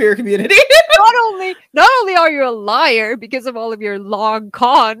problem with the queer community. Not only are you a liar because of all of your long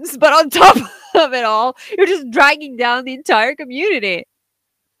cons, but on top of it all, you're just dragging down the entire community.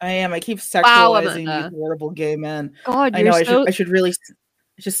 I am. I keep sexualizing these horrible gay men. God, I know. I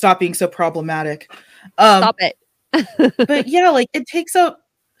should stop being so problematic. Stop it. But yeah, like it takes up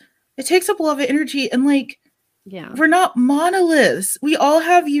a lot of energy, and like, we're not monoliths. We all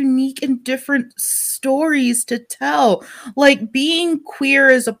have unique and different stories to tell. Like, being queer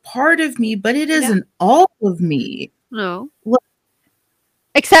is a part of me, but it isn't all of me. No.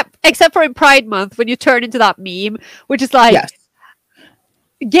 Except for in Pride Month, when you turn into that meme, which is like,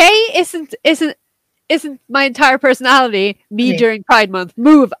 gay isn't my entire personality. Me during Pride Month.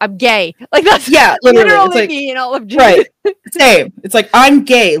 Move, I'm gay. Like, that's literally like, me in all of June. Right. Same. It's like, I'm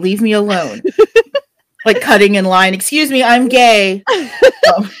gay. Leave me alone. Like cutting in line. Excuse me, I'm gay.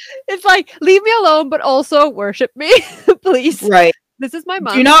 It's like, leave me alone, but also worship me, please. Right. This is my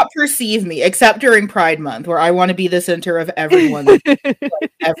month. Do not perceive me, except during Pride Month, where I want to be the center of everyone, like,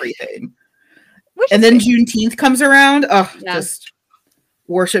 everything. And then Juneteenth comes around. Just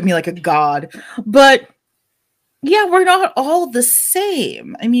worship me like a god. But yeah, we're not all the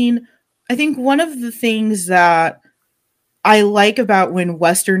same. I mean, I think one of the things that I like about when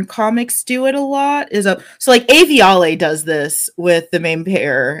Western comics do it a lot is so like Aviale does this with the main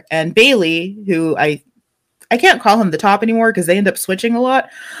pair, and Bailey, who I can't call him the top anymore because they end up switching a lot.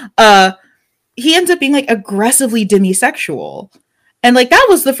 He ends up being like aggressively demisexual. And like that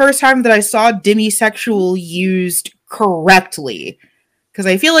was the first time that I saw demisexual used correctly. Because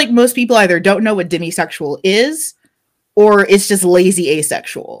I feel like most people either don't know what demisexual is, or it's just lazy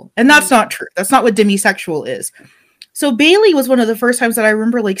asexual. And that's not true. That's not what demisexual is. So Bailey was one of the first times that I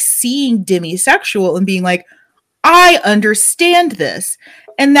remember like seeing demisexual and being like, I understand this.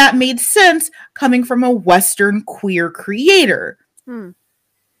 And that made sense coming from a Western queer creator.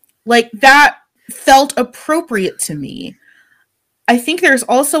 Like that felt appropriate to me. I think there's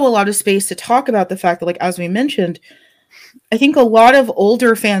also a lot of space to talk about the fact that, like, as we mentioned, I think a lot of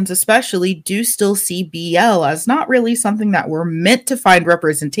older fans especially do still see BL as not really something that we're meant to find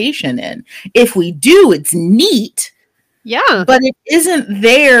representation in. If we do, it's neat. Yeah. But it isn't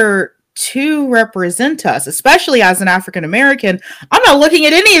there to represent us, especially as an African American. I'm not looking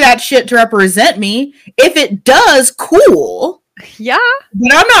at any of that shit to represent me. If it does, cool. Yeah.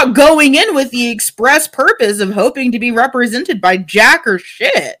 But I'm not going in with the express purpose of hoping to be represented by jack or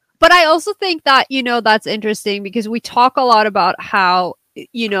shit. But I also think that, you know, that's interesting because we talk a lot about how,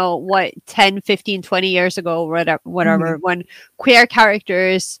 you know, what 10, 15, 20 years ago, whatever, when queer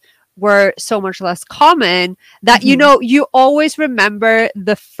characters were so much less common that, you know, you always remember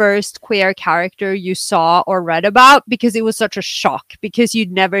the first queer character you saw or read about because it was such a shock because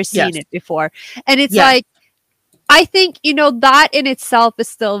you'd never seen it before. And it's like, I think, you know, that in itself is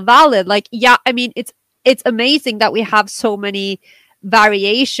still valid. Like, yeah, I mean, it's amazing that we have so many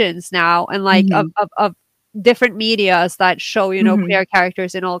variations now and like of different medias that show, you know, queer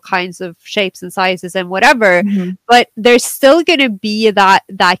characters in all kinds of shapes and sizes and whatever, but there's still going to be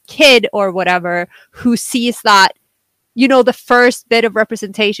that kid or whatever who sees that, you know, the first bit of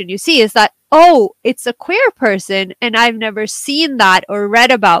representation you see is that, oh, it's a queer person and I've never seen that or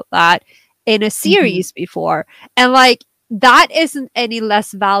read about that in a series before. And like that isn't any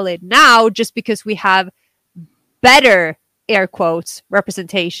less valid now just because we have better air quotes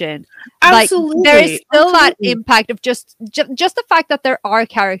representation. Absolutely. Like there is still that impact of just the fact that there are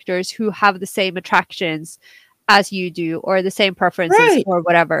characters who have the same attractions as you do or the same preferences or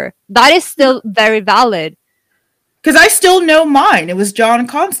whatever. That is still very valid. Because I still know mine. It was John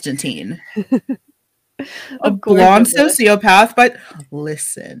Constantine. A blonde sociopath, but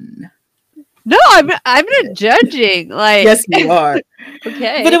listen. No, I'm not judging. Like yes, you are.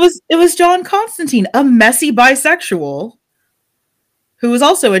 Okay. But it was John Constantine, a messy bisexual who was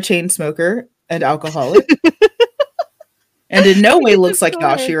also a chain smoker and alcoholic, and in no way looks like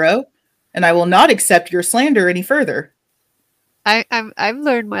Yashiro. And I will not accept your slander any further. I've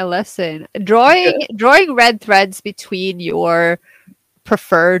learned my lesson. Drawing red threads between your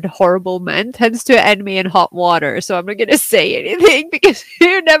preferred horrible men tends to end me in hot water. So I'm not gonna say anything because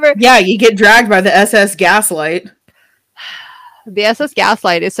you never. Yeah, you get dragged by the SS Gaslight. The SS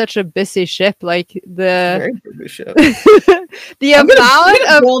Gaslight is such a busy ship. Like the very busy ship. I'm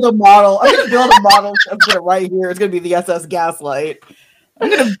gonna build a model. I'm gonna build a model. I'm put it right here. It's gonna be the SS Gaslight. I'm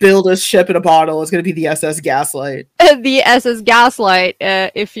gonna build a ship in a bottle. It's gonna be the SS Gaslight. The SS Gaslight,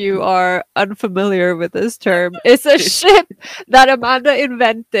 if you are unfamiliar with this term, is a ship that Amanda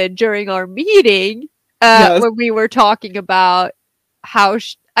invented during our meeting when we were talking about how.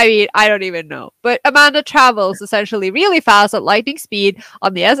 I mean, I don't even know. But Amanda travels essentially really fast at lightning speed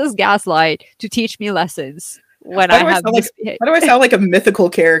on the SS Gaslight to teach me lessons when I have misbehaved. Why do I sound like a mythical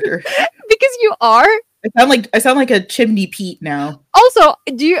character? Because you are. I sound like a Chimney Pete now. Also,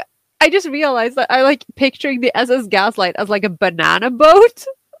 I just realized that I like picturing the SS Gaslight as like a banana boat.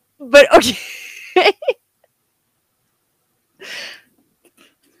 But okay.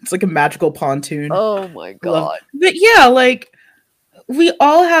 It's like a magical pontoon. Oh my god. But yeah, like we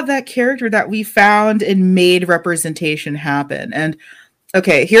all have that character that we found and made representation happen. And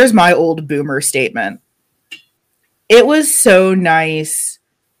okay, here's my old boomer statement. It was so nice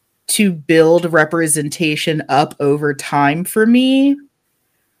to build representation up over time for me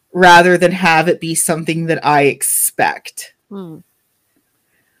rather than have it be something that I expect.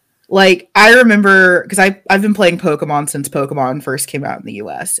 Like, I remember, because I've been playing Pokemon since Pokemon first came out in the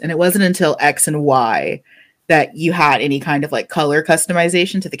US, and it wasn't until X and Y that you had any kind of like color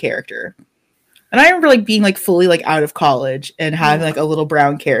customization to the character. And I remember like being like fully like out of college and having like a little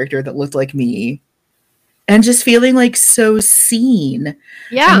brown character that looked like me and just feeling like so seen.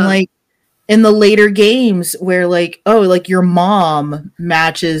 Yeah. And like in the later games where like, oh, like your mom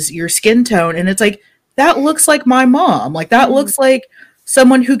matches your skin tone. And it's like, that looks like my mom. Like that looks like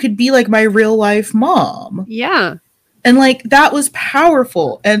someone who could be like my real life mom. Yeah. And like, that was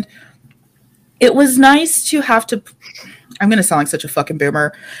powerful. And it was nice to have to, I'm going to sound like such a fucking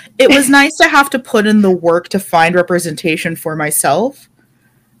boomer. It was nice to have to put in the work to find representation for myself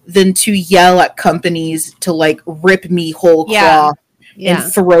than to yell at companies to like rip me whole cloth and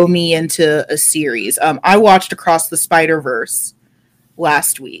throw me into a series. I watched Across the Spider-Verse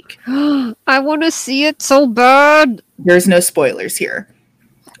last week. I want to see it so bad. There's no spoilers here.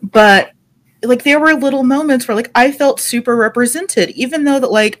 But like there were little moments where like I felt super represented, even though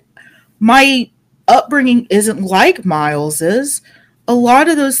that like my upbringing isn't like Miles's. A lot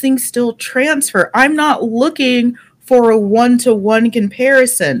of those things still transfer. I'm not looking for a one-to-one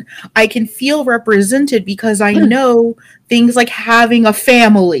comparison. I can feel represented because I know things like having a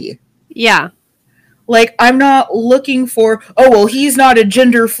family. Yeah. Like, I'm not looking for, oh, well, he's not a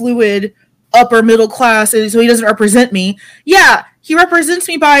gender fluid upper middle class, so he doesn't represent me. Yeah, he represents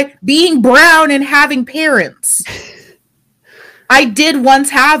me by being brown and having parents. I did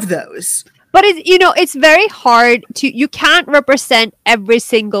once have those. But it's very hard you can't represent every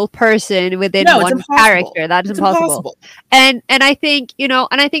single person within one character. That is impossible. And I think,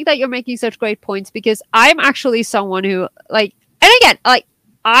 that you're making such great points, because I'm actually someone who, like, and again, like,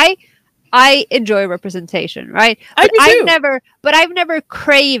 I enjoy representation, right? But I've never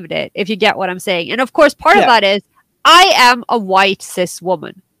craved it, if you get what I'm saying. And of course, part of that is I am a white cis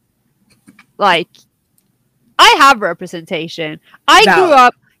woman. Like, I have representation. I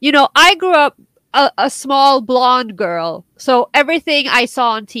grew up a small blonde girl, so everything I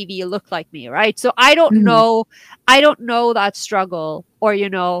saw on TV looked like me, right? So I don't know that struggle, or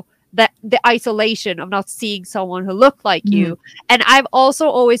that the isolation of not seeing someone who looked like you. And I've also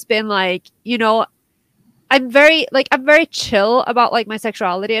always been like, I'm very chill about like my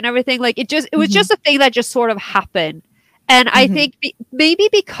sexuality and everything. Like it was just a thing that just sort of happened. And I think maybe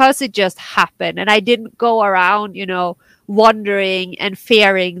because it just happened and I didn't go around, wondering and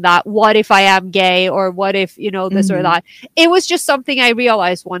fearing that what if I am gay, or what if, this or that. It was just something I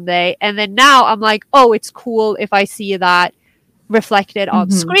realized one day. And then now I'm like, oh, it's cool if I see that reflected on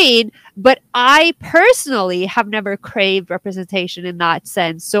screen. But I personally have never craved representation in that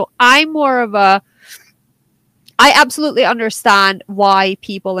sense. So I'm more of I absolutely understand why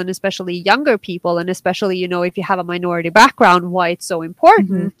people, and especially younger people, and especially, if you have a minority background, why it's so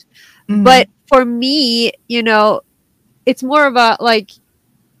important. But for me, it's more of a, like,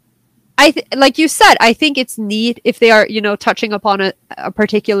 like you said, I think it's neat if they are, touching upon a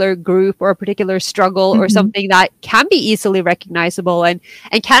particular group or a particular struggle or something that can be easily recognizable and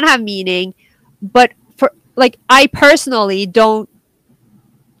can have meaning. But for, like, I personally don't,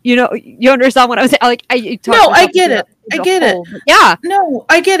 you understand what I'm saying? Like, I get it. I get it. Yeah. No,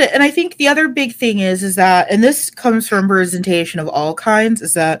 I get it. And I think the other big thing is that, and this comes from representation of all kinds,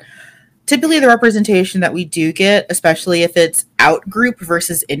 is that typically the representation that we do get, especially if it's out group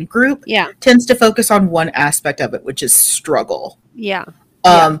versus in group, tends to focus on one aspect of it, which is struggle. Yeah.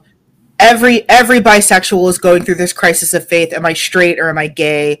 Every bisexual is going through this crisis of faith. Am I straight or am I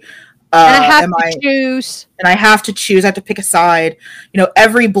gay? And I have to choose. And I have to choose. I have to pick a side.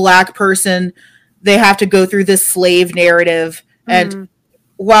 Every Black person, they have to go through this slave narrative. And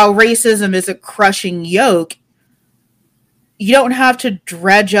while racism is a crushing yoke, you don't have to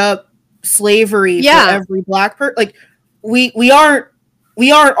dredge up slavery for every Black person. Like, we aren't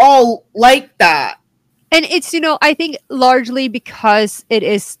all like that. And it's, I think largely because it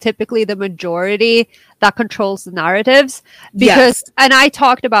is typically the majority that controls the narratives. Because, and I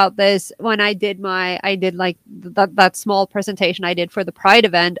talked about this when I did like that small presentation I did for the Pride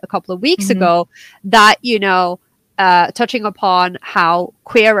event a couple of weeks ago, that, touching upon how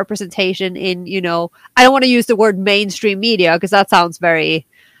queer representation in, I don't want to use the word mainstream media because that sounds very,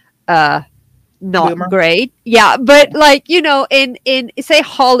 not Boomer. Great. Yeah. But like, in say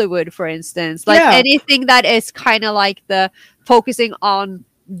Hollywood, for instance, like anything that is kind of like the focusing on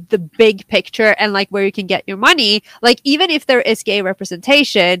the big picture and like where you can get your money, like even if there is gay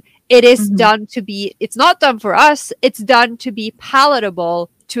representation, it is done to be, it's not done for us, it's done to be palatable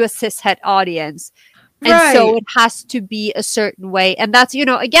to a cishet audience. And so it has to be a certain way. And that's,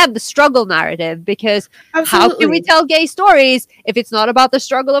 again, the struggle narrative, because how can we tell gay stories if it's not about the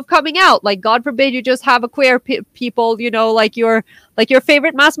struggle of coming out? Like, God forbid you just have a queer people, like your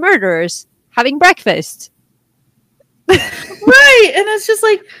favorite mass murderers having breakfast. Right. And it's just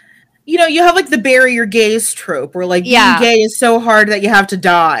like, you have like the bury your gays trope where like being gay is so hard that you have to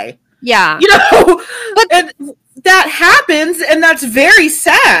die. Yeah. But and that happens, and that's very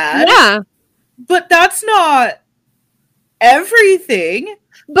sad. Yeah. But that's not everything.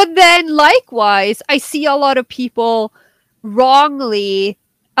 But then likewise, I see a lot of people wrongly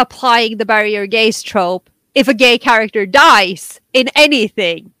applying the bury your gays trope if a gay character dies in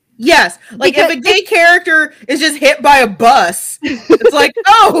anything. Yes. Like if a gay character is just hit by a bus, it's like,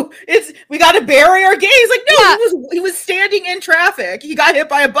 oh, we got to bury our gays. Like, no, he was standing in traffic. He got hit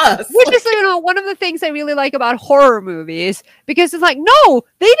by a bus. Which is, one of the things I really like about horror movies, because it's like, no,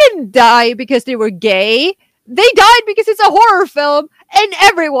 they didn't die because they were gay. They died because it's a horror film and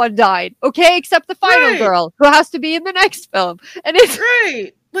everyone died. Okay. Except the final girl who has to be in the next film. And it's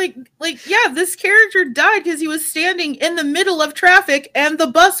this character died because he was standing in the middle of traffic and the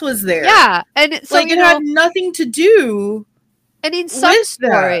bus was there. Yeah, and so it had nothing to do. And in some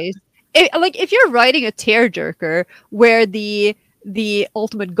stories, if you're writing a tearjerker where the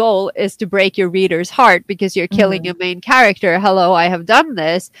ultimate goal is to break your reader's heart because you're killing your main character, hello, I have done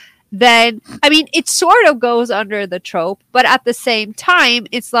this, then I mean, it sort of goes under the trope, but at the same time,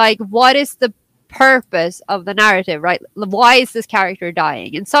 it's like, what is the purpose of the narrative, right? Why is this character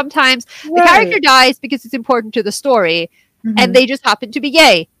dying? And sometimes the character dies because it's important to the story, and they just happen to be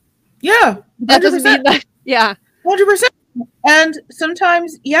gay. Yeah. 100%. That doesn't mean that, yeah. 100%. And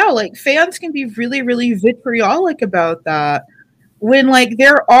sometimes, yeah, like fans can be really, really vitriolic about that. When like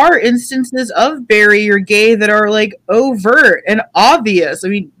there are instances of Barry or gay that are like overt and obvious. I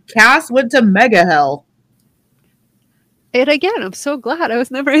mean, Cass went to mega hell. And again, I'm so glad I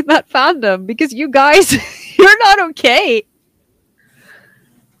was never in that fandom because you guys, you're not okay.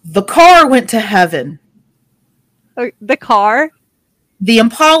 The car went to heaven. The car? The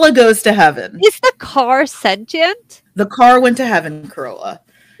Impala goes to heaven. Is the car sentient? The car went to heaven, Corolla.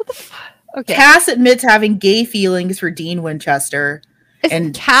 What the fuck? Okay. Cass admits having gay feelings for Dean Winchester.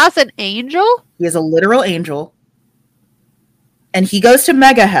 Is Cass an angel? He is a literal angel. And he goes to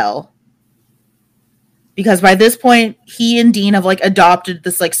mega hell. Because by this point, he and Dean have like adopted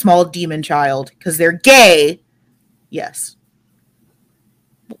this like small demon child. Because they're gay. Yes.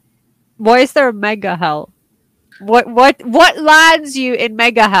 Why is there a mega hell? What lands you in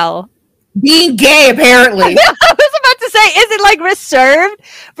mega hell? Being gay, apparently. I was about to say, is it like reserved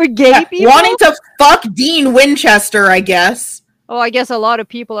for gay people? Wanting to fuck Dean Winchester, I guess. Oh, I guess a lot of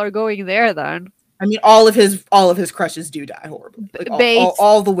people are going there then. I mean, all of his crushes do die horribly. Like,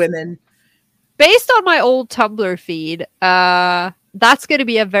 all the women. Based on my old Tumblr feed, that's going to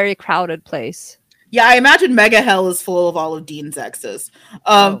be a very crowded place. Yeah, I imagine Mega Hell is full of all of Dean's exes.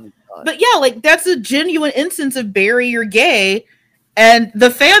 But yeah, like that's a genuine instance of Barry or gay. And the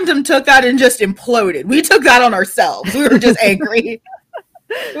fandom took that and just imploded. We took that on ourselves. We were just angry.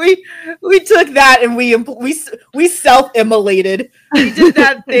 we took that and we self-immolated. We did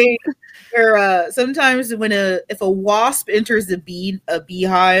that thing where sometimes if a wasp enters a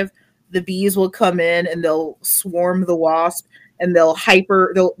beehive, the bees will come in and they'll swarm the wasp and they'll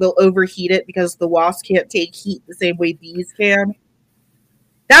overheat it because the wasp can't take heat the same way bees can.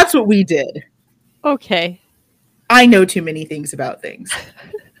 That's what we did. Okay. I know too many things about things.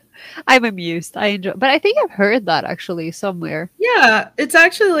 I'm amused. I enjoy, but I think I've heard that actually somewhere. Yeah, it's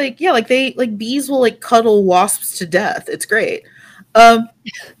actually like bees will like cuddle wasps to death. It's great. But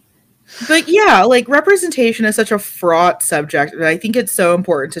yeah, like representation is such a fraught subject, and I think it's so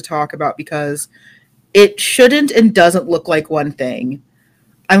important to talk about because it shouldn't and doesn't look like one thing.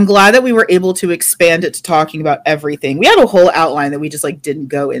 I'm glad that we were able to expand it to talking about everything. We had a whole outline that we just like didn't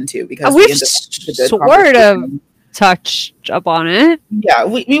go into because we've sort of touched upon it. Yeah,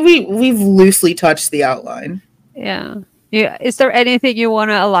 we've loosely touched the outline. Yeah. Is there anything you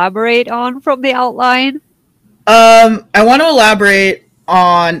want to elaborate on from the outline? I want to elaborate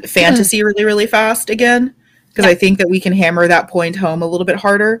on fantasy really, really fast again because I think that we can hammer that point home a little bit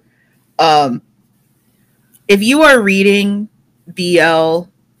harder. If you are reading BL,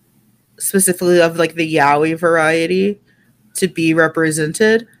 specifically of like the yaoi variety, to be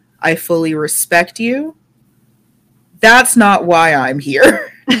represented, I fully respect you. That's not why I'm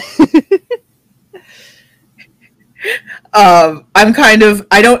here.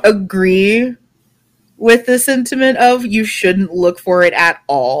 I don't agree with the sentiment of you shouldn't look for it at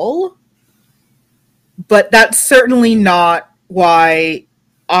all. But that's certainly not why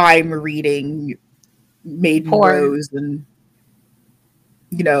I'm reading Maiden Rose and,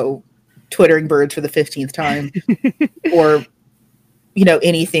 Twittering Birds for the 15th time. Or,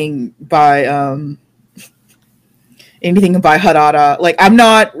 anything by Harada. Like, I'm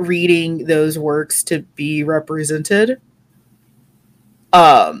not reading those works to be represented.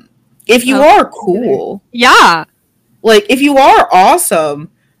 If you are cool. Yeah. Like, if you are awesome,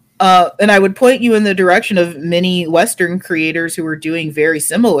 and I would point you in the direction of many Western creators who are doing very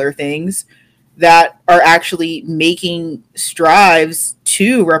similar things that are actually making strives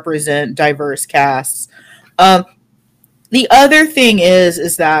to represent diverse casts. The other thing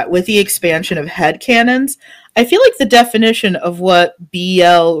is that with the expansion of headcanons, I feel like the definition of what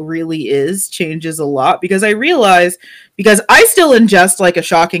BL really is changes a lot because I realize, because I still ingest like a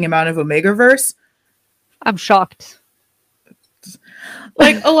shocking amount of Omegaverse. I'm shocked.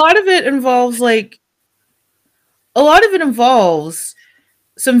 Like a lot of it involves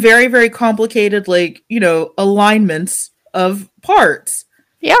some very, very complicated, alignments of parts.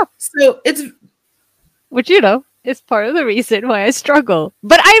 Yeah. So it's, which, is part of the reason why I struggle.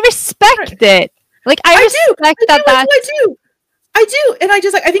 But I respect it. Like, I respect that. I do. And I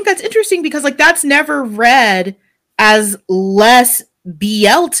think that's interesting because, that's never read as less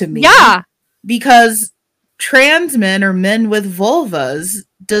BL to me. Yeah. Because trans men or men with vulvas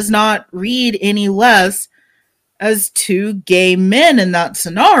does not read any less as two gay men in that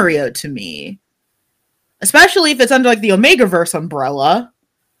scenario to me. Especially if it's under, the Omegaverse umbrella.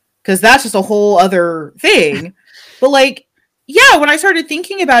 Because that's just a whole other thing. But, Yeah, when I started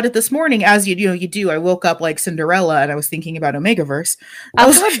thinking about it this morning, as you do, I woke up like Cinderella and I was thinking about Omegaverse.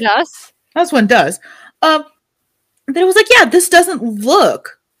 As one does. As one does. Then it was like, yeah, this doesn't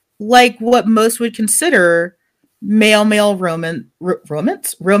look like what most would consider male romance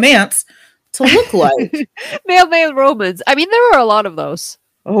to look like. Male romance. I mean, there were a lot of those.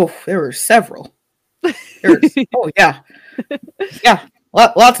 Oh, there were several. Oh yeah. Yeah,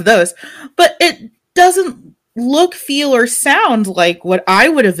 lots of those. But it doesn't look, feel, or sound like what I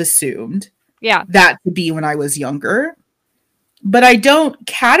would have assumed that to be when I was younger. But I don't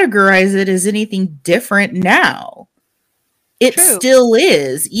categorize it as anything different now. It still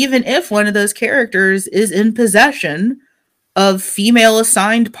is, even if one of those characters is in possession of female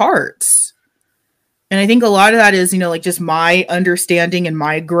assigned parts. And I think a lot of that is, like just my understanding and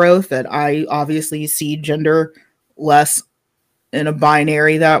my growth, that I obviously see gender less in a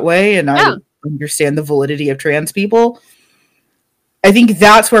binary that way. And I understand the validity of trans people. I think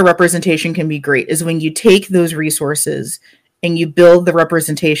that's where representation can be great, is when you take those resources and you build the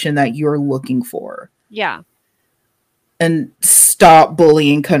representation that you're looking for. Yeah. And stop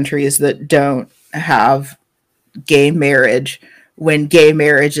bullying countries that don't have gay marriage when gay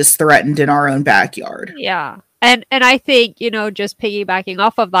marriage is threatened in our own backyard. Yeah. And I think, just piggybacking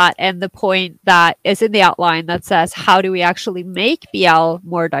off of that, and the point that is in the outline that says, how do we actually make BL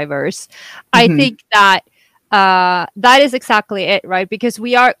more diverse? I think that that is exactly it, right? Because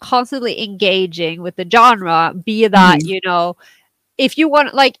we are constantly engaging with the genre, be that, if you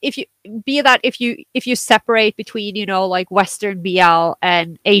want, like, if you separate between, like Western BL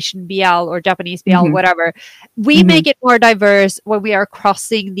and Asian BL or Japanese BL, whatever, we make it more diverse when we are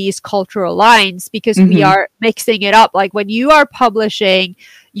crossing these cultural lines, because we are mixing it up. Like when you are publishing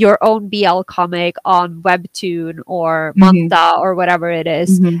your own BL comic on Webtoon or Manta or whatever it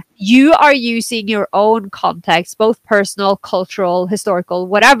is, you are using your own context, both personal, cultural, historical,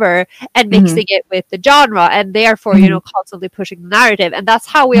 whatever, and mixing it with the genre, and therefore, constantly pushing the narrative. And that's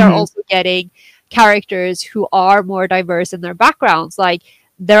how we are also getting characters who are more diverse in their backgrounds. Like,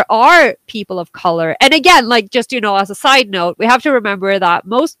 there are people of color. And again, like, just, as a side note, we have to remember that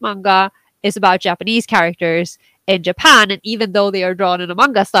most manga is about Japanese characters in Japan, and even though they are drawn in a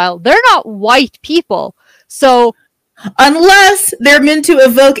manga style, they're not white people. So unless they're meant to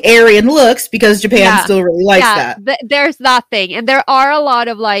evoke Aryan looks, because Japan still really likes that. There's that thing. And there are a lot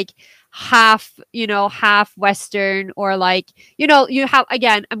of like half Western, or like, you have,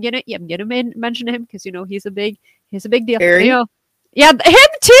 again, I'm gonna mention him because he's a big deal. Yeah, him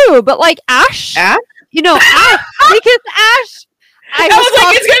too, but like Ash? Ash, because Ash, I was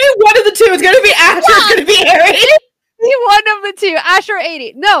like, it's gonna be one of the two. It's gonna be Ash or it's gonna be Harry. One of the two, Ash or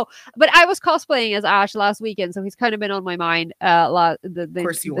 80. No, but I was cosplaying as Ash last weekend, so he's kind of been on my mind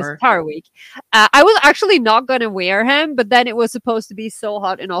this entire week. I was actually not gonna wear him, but then it was supposed to be so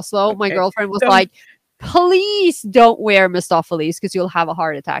hot in Oslo. Okay. My girlfriend was like, please don't wear Mistopheles because you'll have a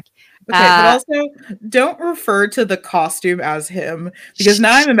heart attack. Okay, but also don't refer to the costume as him, because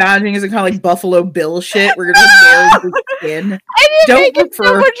now I'm imagining it's kind of like Buffalo Bill shit where you're just wearing his skin. Don't refer. It's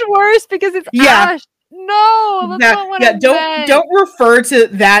so much worse because it's Ash. No, that's not what I meant. Don't refer to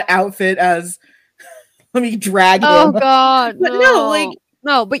that outfit as, let me drag him. Oh God,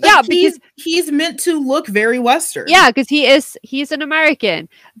 but because he's meant to look very Western. Yeah, because he's an American,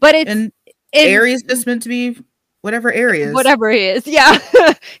 but Aries just meant to be whatever he is. Yeah.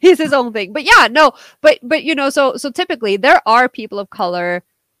 He's his own thing. But yeah, no, but so typically there are people of color,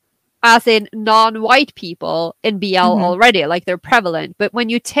 as in non-white people, in BL already, like they're prevalent. But when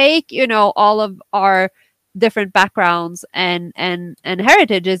you take, all of our different backgrounds and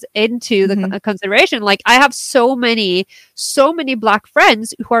heritages into the consideration, like I have so many Black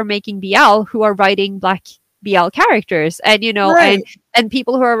friends who are making BL, who are writing Black BL characters, and and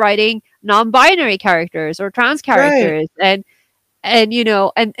people who are writing non-binary characters or trans characters, and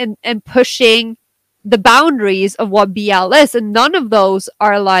pushing the boundaries of what BL is, and none of those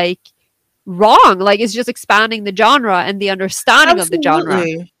are like wrong. Like, it's just expanding the genre and the understanding of the genre,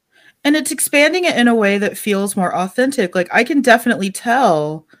 and it's expanding it in a way that feels more authentic. Like, I can definitely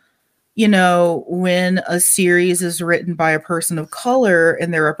tell, when a series is written by a person of color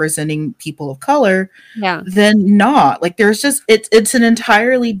and they're representing people of color, then not. Like, there's just, it's an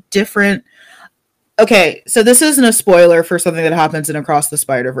entirely different. Okay, so this isn't a spoiler for something that happens in Across the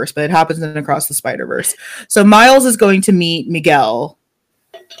Spider-Verse, but it happens in Across the Spider-Verse. So Miles is going to meet Miguel,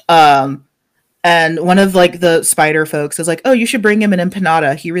 and one of like the spider folks is like, oh, you should bring him an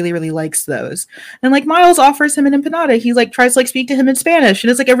empanada. He really, really likes those. And like Miles offers him an empanada. He like tries to like speak to him in Spanish, and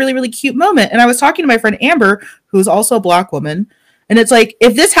it's like a really, really cute moment. And I was talking to my friend Amber, who's also a Black woman, And it's like,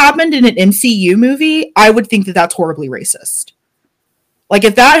 if this happened in an MCU movie, I would think that that's horribly racist. Like,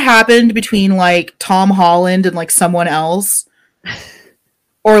 if that happened between, like, Tom Holland and, like, someone else,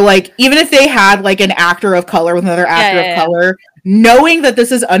 or, like, even if they had, like, an actor of color with another actor of color, knowing that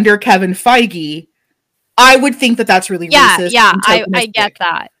this is under Kevin Feige, I would think that that's really racist. Yeah, I get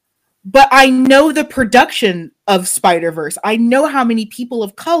that. But I know the production of Spider-Verse. I know how many people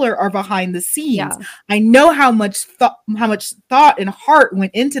of color are behind the scenes. Yeah. I know how much thought and heart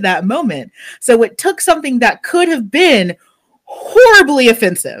went into that moment. So it took something that could have been horribly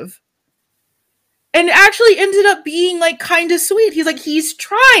offensive and actually ended up being like kind of sweet. He's like, he's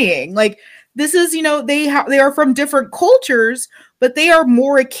trying. Like, this is, you know, they are from different cultures, but they are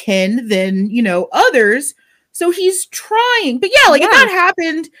more akin than, you know, others. So he's trying. But yeah, like if that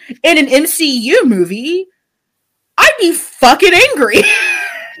happened in an MCU movie, I'd be fucking angry.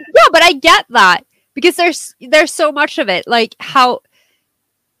 Yeah, but I get that because there's so much of it. Like how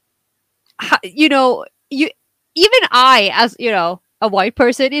you know, even I, as you know, a white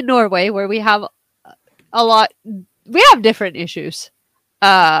person in Norway where we have we have different issues.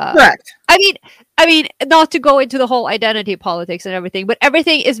 Correct. I mean, not to go into the whole identity politics and everything, but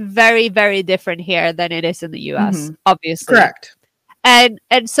everything is very, very different here than it is in the US, obviously. Correct. And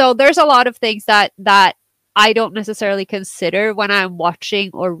so there's a lot of things that I don't necessarily consider when I'm watching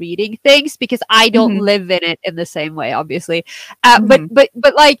or reading things because I don't live in it in the same way, obviously.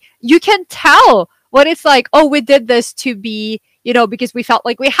 But like you can tell what it's like. Oh, we did this to be, you know, because we felt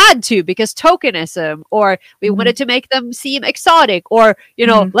like we had to, because tokenism, or we wanted to make them seem exotic, or, you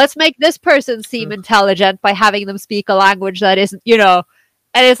know, let's make this person seem intelligent by having them speak a language that isn't, you know,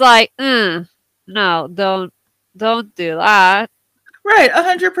 and it's like, no, don't do that. Right,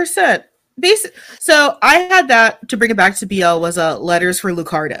 100%. So I had that, to bring it back to BL, was Letters for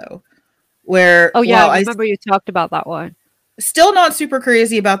Lucardo, where I remember you talked about that one. Still not super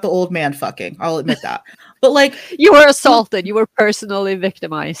crazy about the old man fucking, I'll admit that. But like, you were assaulted, you were personally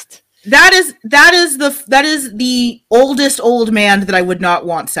victimized. That is the oldest old man that I would not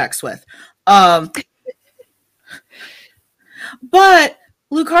want sex with. But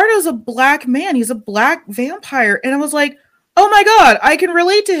Lucardo's a black man. He's a black vampire. And I was like, oh my God, I can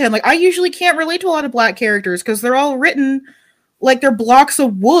relate to him. Like, I usually can't relate to a lot of black characters because they're all written like they're blocks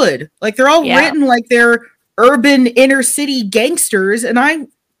of wood. Like, they're all written like they're urban inner city gangsters. And I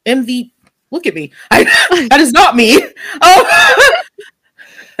am look at me. That is not me. Oh,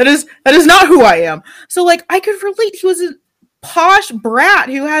 that is not who I am. So, like, I could relate. He was a posh brat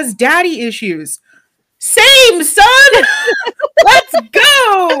who has daddy issues. Same, son. Let's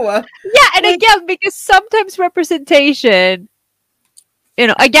go. Yeah, and like, again, because sometimes representation, you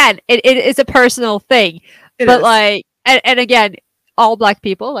know, again, it is a personal thing. But like, and again, all black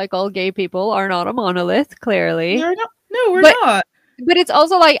people, like all gay people, are not a monolith. Clearly, we're not. But it's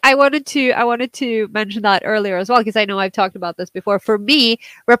also like I wanted to mention that earlier as well, because I know I've talked about this before. For me,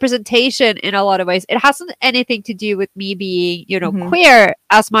 representation in a lot of ways, it hasn't anything to do with me being, you know, queer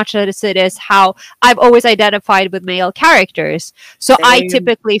as much as it is how I've always identified with male characters. So I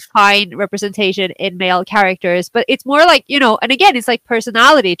typically find representation in male characters, but it's more like, you know, and again, it's like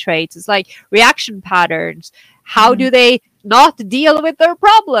personality traits. It's like reaction patterns. How do they not deal with their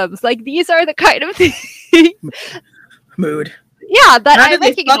problems? Like, these are the kind of things. Mood. Yeah, that I recognize. How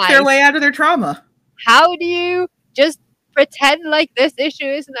do they fuck their way out of their trauma? How do you just pretend like this issue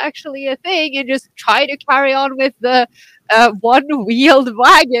isn't actually a thing and just try to carry on with the one-wheeled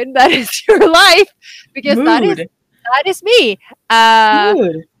wagon that is your life? Because that is me.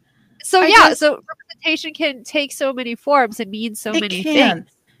 So so representation can take so many forms and mean so many things.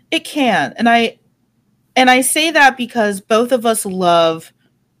 It can, and I say that because both of us love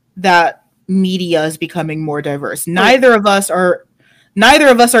that media is becoming more diverse. Neither of us are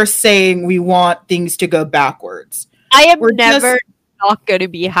saying we want things to go backwards. I am never not going to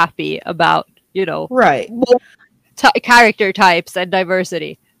be happy about, you know, character types and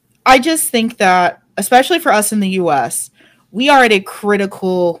diversity. I just think that, especially for us in the US, we are at a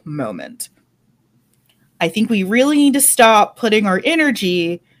critical moment. I think we really need to stop putting our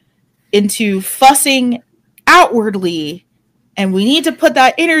energy into fussing outwardly, and we need to put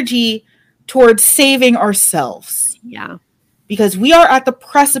that energy towards saving ourselves. Yeah. Because we are at the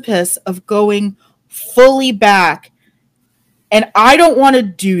precipice of going fully back, and I don't want to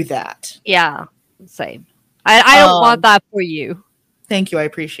do that. Yeah, same. I don't want that for you. Thank you, I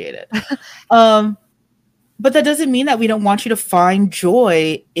appreciate it. But that doesn't mean that we don't want you to find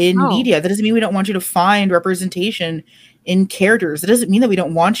joy in media. That doesn't mean we don't want you to find representation in characters. That doesn't mean that we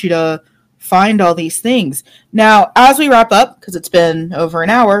don't want you to find all these things. Now, as we wrap up, because it's been over an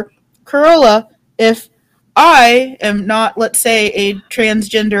hour, Carola, if I am not, let's say, a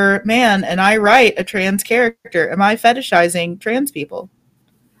transgender man and I write a trans character. Am I fetishizing trans people?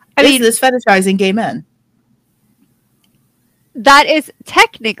 Is this fetishizing gay men? That is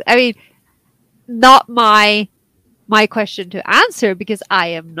technically, I mean, not my question to answer because I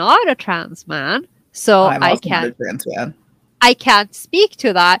am not a trans man. So I can't, trans man. I can't speak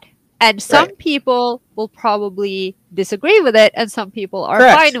to that. And some people will probably disagree with it and some people are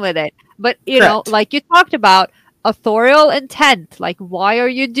fine with it. But, you know, like you talked about, authorial intent, like why are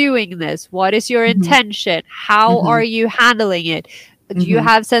you doing this? What is your intention? How are you handling it? Do you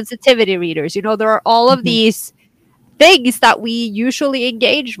have sensitivity readers? You know, there are all of these things that we usually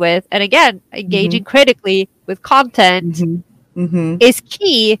engage with. And again, engaging critically with content is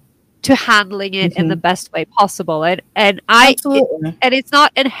key to handling it in the best way possible. And it's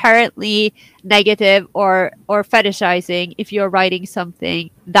not inherently negative or fetishizing if you're writing something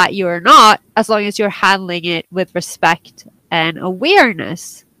that you're not, as long as you're handling it with respect and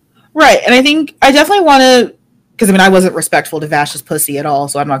awareness. Right. And I think I definitely want to, because I mean, I wasn't respectful to Vash's pussy at all,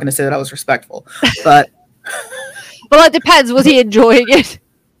 so I'm not going to say that I was respectful. But well, it depends. Was he enjoying it?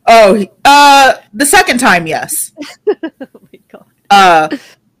 Oh, the second time, yes. Oh my god.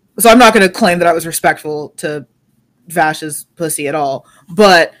 So I'm not going to claim that I was respectful to Vash's pussy at all.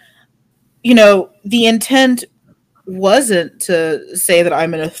 But, you know, the intent wasn't to say that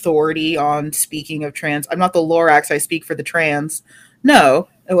I'm an authority on speaking of trans. I'm not the Lorax, I speak for the trans. No,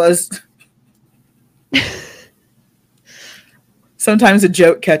 it was... Sometimes a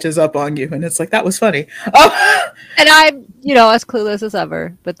joke catches up on you, and it's like, that was funny. Oh. And I'm, you know, as clueless as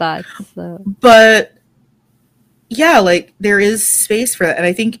ever with that. So. But... yeah, like there is space for that. And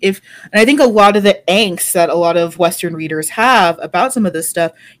I think a lot of the angst that a lot of Western readers have about some of this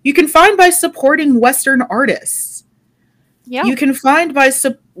stuff, you can find by supporting Western artists. Yeah. You can find by,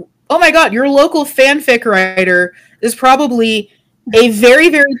 oh my God, your local fanfic writer is probably a very,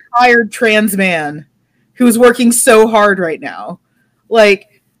 very tired trans man who's working so hard right now.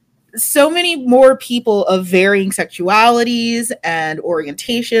 Like, so many more people of varying sexualities and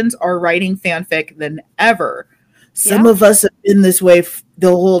orientations are writing fanfic than ever. Some of us have been this way the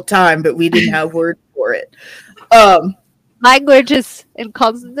whole time, but we didn't have words for it. Language is in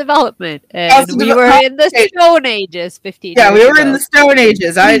constant development, and we were in the Stone Ages 15 years ago. Yeah, we were in the Stone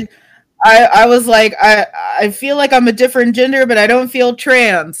Ages. I was like, I feel like I'm a different gender, but I don't feel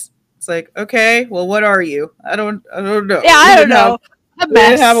trans. It's like, okay, well, what are you? I don't know. Yeah, I don't know. We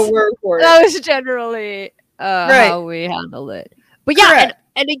didn't have a word for it. That was generally how we handled it. But yeah,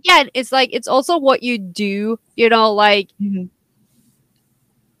 and again, it's like, it's also what you do, you know, like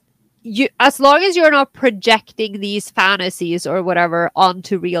you, as long as you're not projecting these fantasies or whatever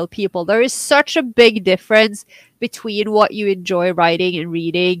onto real people, there is such a big difference between what you enjoy writing and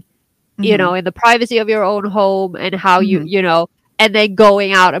reading, you know, in the privacy of your own home and how you know, and then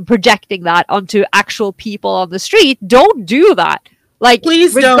going out and projecting that onto actual people on the street. Don't do that. Like,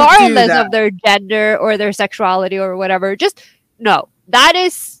 please, regardless of their gender or their sexuality or whatever, just no. That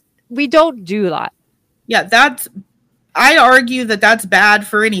is, we don't do that. Yeah, I argue that that's bad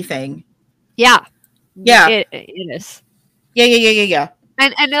for anything. Yeah. Yeah. It is. Yeah.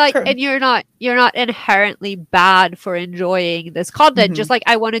 And like, and you're not inherently bad for enjoying this content. Just like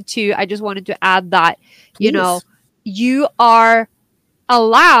I just wanted to add that, you know, you are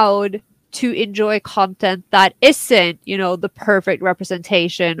allowed to enjoy content that isn't, you know, the perfect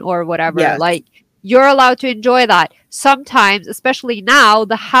representation or whatever. Yes. Like, you're allowed to enjoy that. Sometimes, especially now,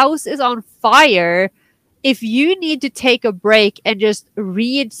 the house is on fire. If you need to take a break and just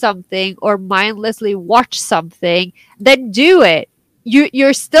read something or mindlessly watch something, then do it.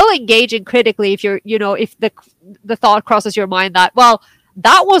 You're still engaging critically if you're, you know, if the thought crosses your mind that, well,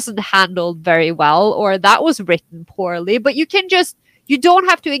 that wasn't handled very well or that was written poorly, but you don't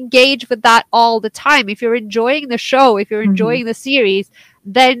have to engage with that all the time. If you're enjoying the show, if you're enjoying the series,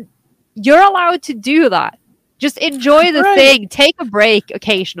 then you're allowed to do that. Just enjoy the thing. Take a break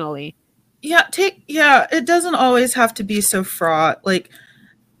occasionally. Yeah, it doesn't always have to be so fraught. Like,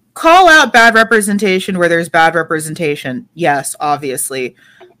 call out bad representation where there's bad representation. Yes, obviously.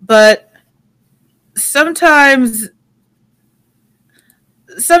 But sometimes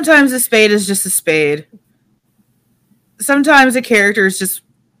a spade is just a spade. Sometimes a character is just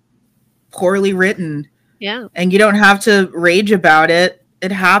poorly written. Yeah. And you don't have to rage about it.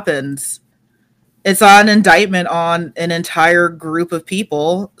 It happens. It's not an indictment on an entire group of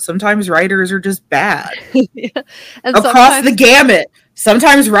people. Sometimes writers are just bad. And across the gamut.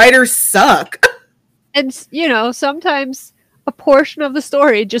 Sometimes writers suck. And, you know, sometimes a portion of the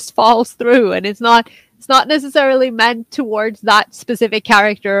story just falls through and it's not necessarily meant towards that specific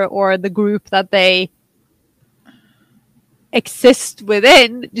character or the group that they exist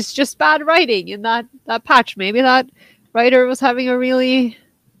within. It's just bad writing in that patch. Maybe that writer was having a really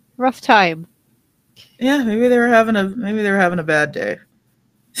rough time. Yeah, maybe they were having a bad day.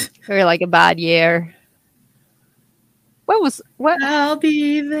 Or like a bad year. What? I'll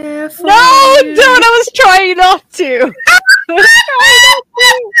be there for no, you. Dude, I was trying not to.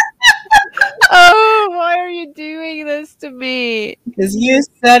 Oh, why are you doing this to me? Because you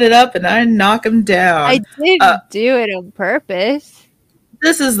set it up and I knock them down. I didn't do it on purpose.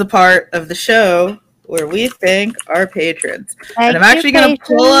 This is the part of the show where we thank our patrons. And I'm actually going to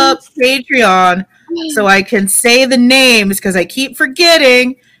pull up Patreon so I can say the names because I keep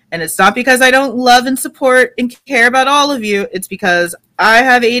forgetting. And it's not because I don't love and support and care about all of you. It's because I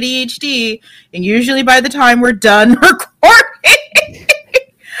have ADHD. And usually by the time we're done recording,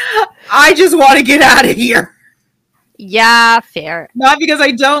 I just want to get out of here. Yeah, fair. Not because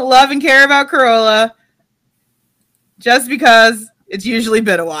I don't love and care about Corolla. Just because it's usually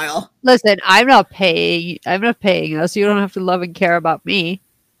been a while. Listen, I'm not paying us. You don't have to love and care about me.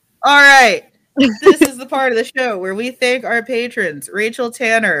 All right. This is the part of the show where we thank our patrons: Rachel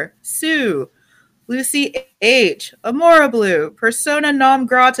Tanner, Sue, Lucy H, Amora Blue, Persona Non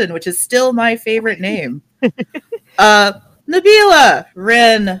Gratin, which is still my favorite name, Nabila,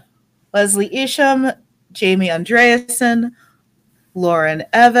 Ren, Leslie Isham, Jamie Andreasen, Lauren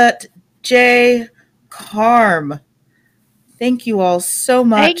Evett, Jay, Carm. Thank you all so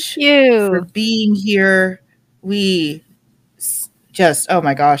much for being here. We just, oh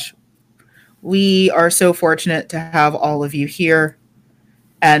my gosh. We are so fortunate to have all of you here,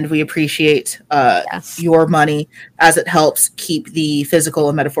 and we appreciate your money as it helps keep the physical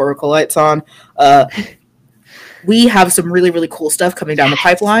and metaphorical lights on. We have some really, really cool stuff coming down the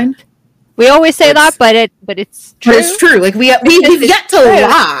pipeline. We always say that, but it's true. But it's true. Like we've yet to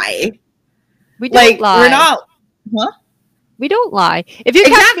lie. We don't lie. We're not. Huh? We don't lie. If you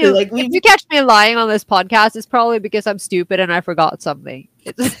catch me lying on this podcast, it's probably because I'm stupid and I forgot something.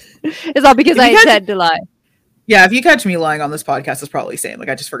 It's not because I intend to lie. Yeah, if you catch me lying on this podcast, it's probably saying like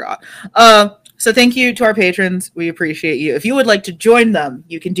I just forgot. So thank you to our patrons. We appreciate you. If you would like to join them,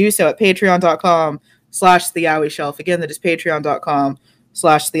 you can do so at patreon.com/theyaoi-shelf. Again, that is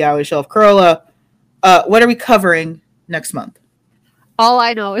patreon.com/theyaoi-shelf. Corolla, what are we covering next month? All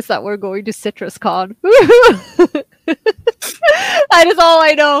I know is that we're going to CitrusCon. That is all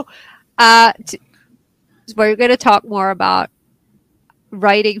I know. We're going to talk more about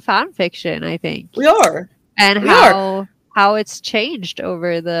writing fan fiction, I think. We are. And how it's changed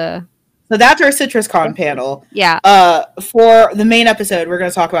over the... So that's our CitrusCon panel. Yeah. For the main episode, we're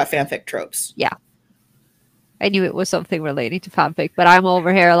going to talk about fanfic tropes. Yeah. I knew it was something relating to fanfic, but I'm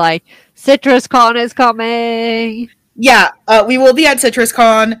over here like, CitrusCon is coming. Yeah, we will be at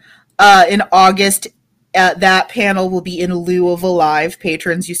CitrusCon in August. That panel will be in lieu of a live.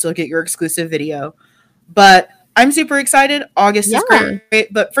 Patrons, you still get your exclusive video. But I'm super excited. August is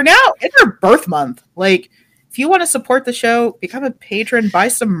great. But for now, it's our birth month. Like, if you want to support the show, become a patron, buy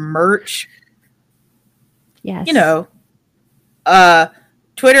some merch. Yes. You know,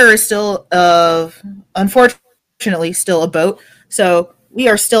 Twitter is still, unfortunately, still a boat. So we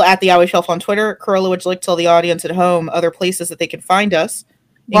are still at the Yaoi Shelf on Twitter. Corolla, would you like to tell the audience at home other places that they can find us,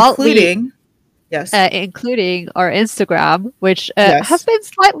 including our Instagram, which has been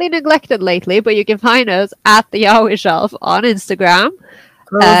slightly neglected lately, but you can find us at the Yaoi Shelf on Instagram.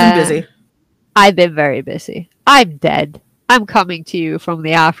 Corolla's been busy. I've been very busy. I'm dead. I'm coming to you from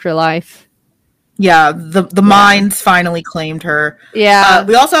the afterlife. Yeah, the mind's finally claimed her. Yeah.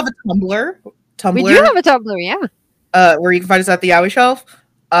 We also have a Tumblr. We do have a Tumblr, yeah. Where you can find us at the Yaoi Shelf.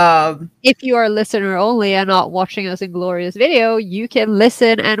 If you are a listener only and not watching us in glorious video, you can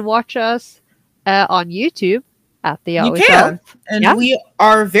listen and watch us on YouTube at the Yaoi Shelf. And we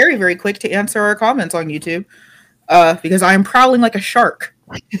are very, very quick to answer our comments on YouTube because I am prowling like a shark.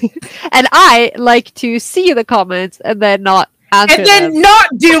 And I like to see the comments and then not answer and then them. Not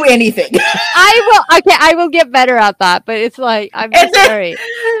do anything. I will get better at that, but it's like I'm just sorry.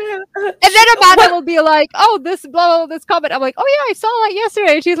 And then Amanda will be like, "Oh, this blah, blah, this comment." I'm like, "Oh yeah, I saw that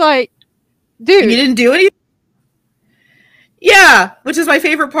yesterday." And she's like, "Dude, you didn't do anything." Yeah, which is my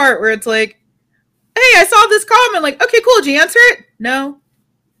favorite part, where it's like, "Hey, I saw this comment." Like, okay, cool. Did you answer it? No.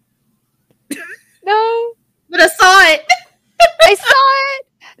 No. But I saw it. I saw it.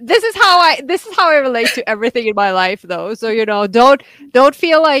 This is how I relate to everything in my life, though. So don't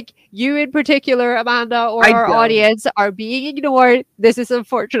feel like you in particular, Amanda, or our audience are being ignored. This is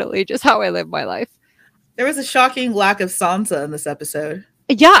unfortunately just how I live my life. There was a shocking lack of Sansa in this episode.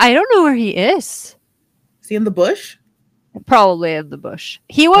 Yeah, I don't know where he is. Is he in the bush? Probably in the bush.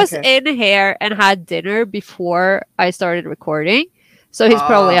 He was in here and had dinner before I started recording, so he's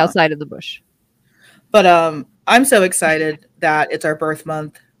probably outside in the bush. But I'm so excited that it's our birth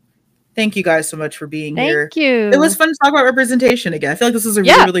month. Thank you guys so much for being here. Thank you. It was fun to talk about representation again. I feel like this was a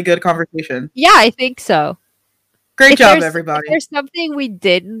really, really good conversation. Yeah, I think so. Great job, everybody. If there's something we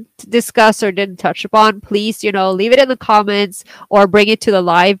didn't discuss or didn't touch upon, please, leave it in the comments or bring it to the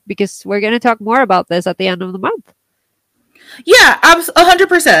live, because we're going to talk more about this at the end of the month. Yeah,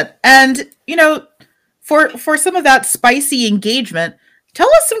 100%. And, for some of that spicy engagement, tell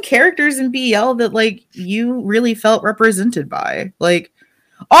us some characters in BL that, like, you really felt represented by. Like,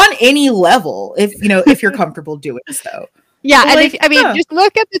 on any level, if you're comfortable doing so. Yeah, but and just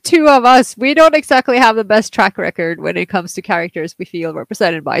look at the two of us. We don't exactly have the best track record when it comes to characters we feel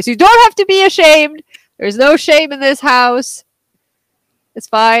represented by. So you don't have to be ashamed. There's no shame in this house. It's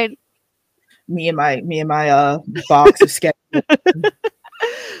fine. Me and my box of sketches.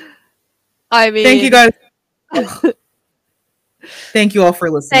 Thank you guys. Thank you all for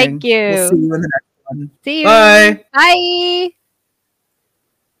listening. Thank you. We'll see you in the next one. See you. Bye. Bye.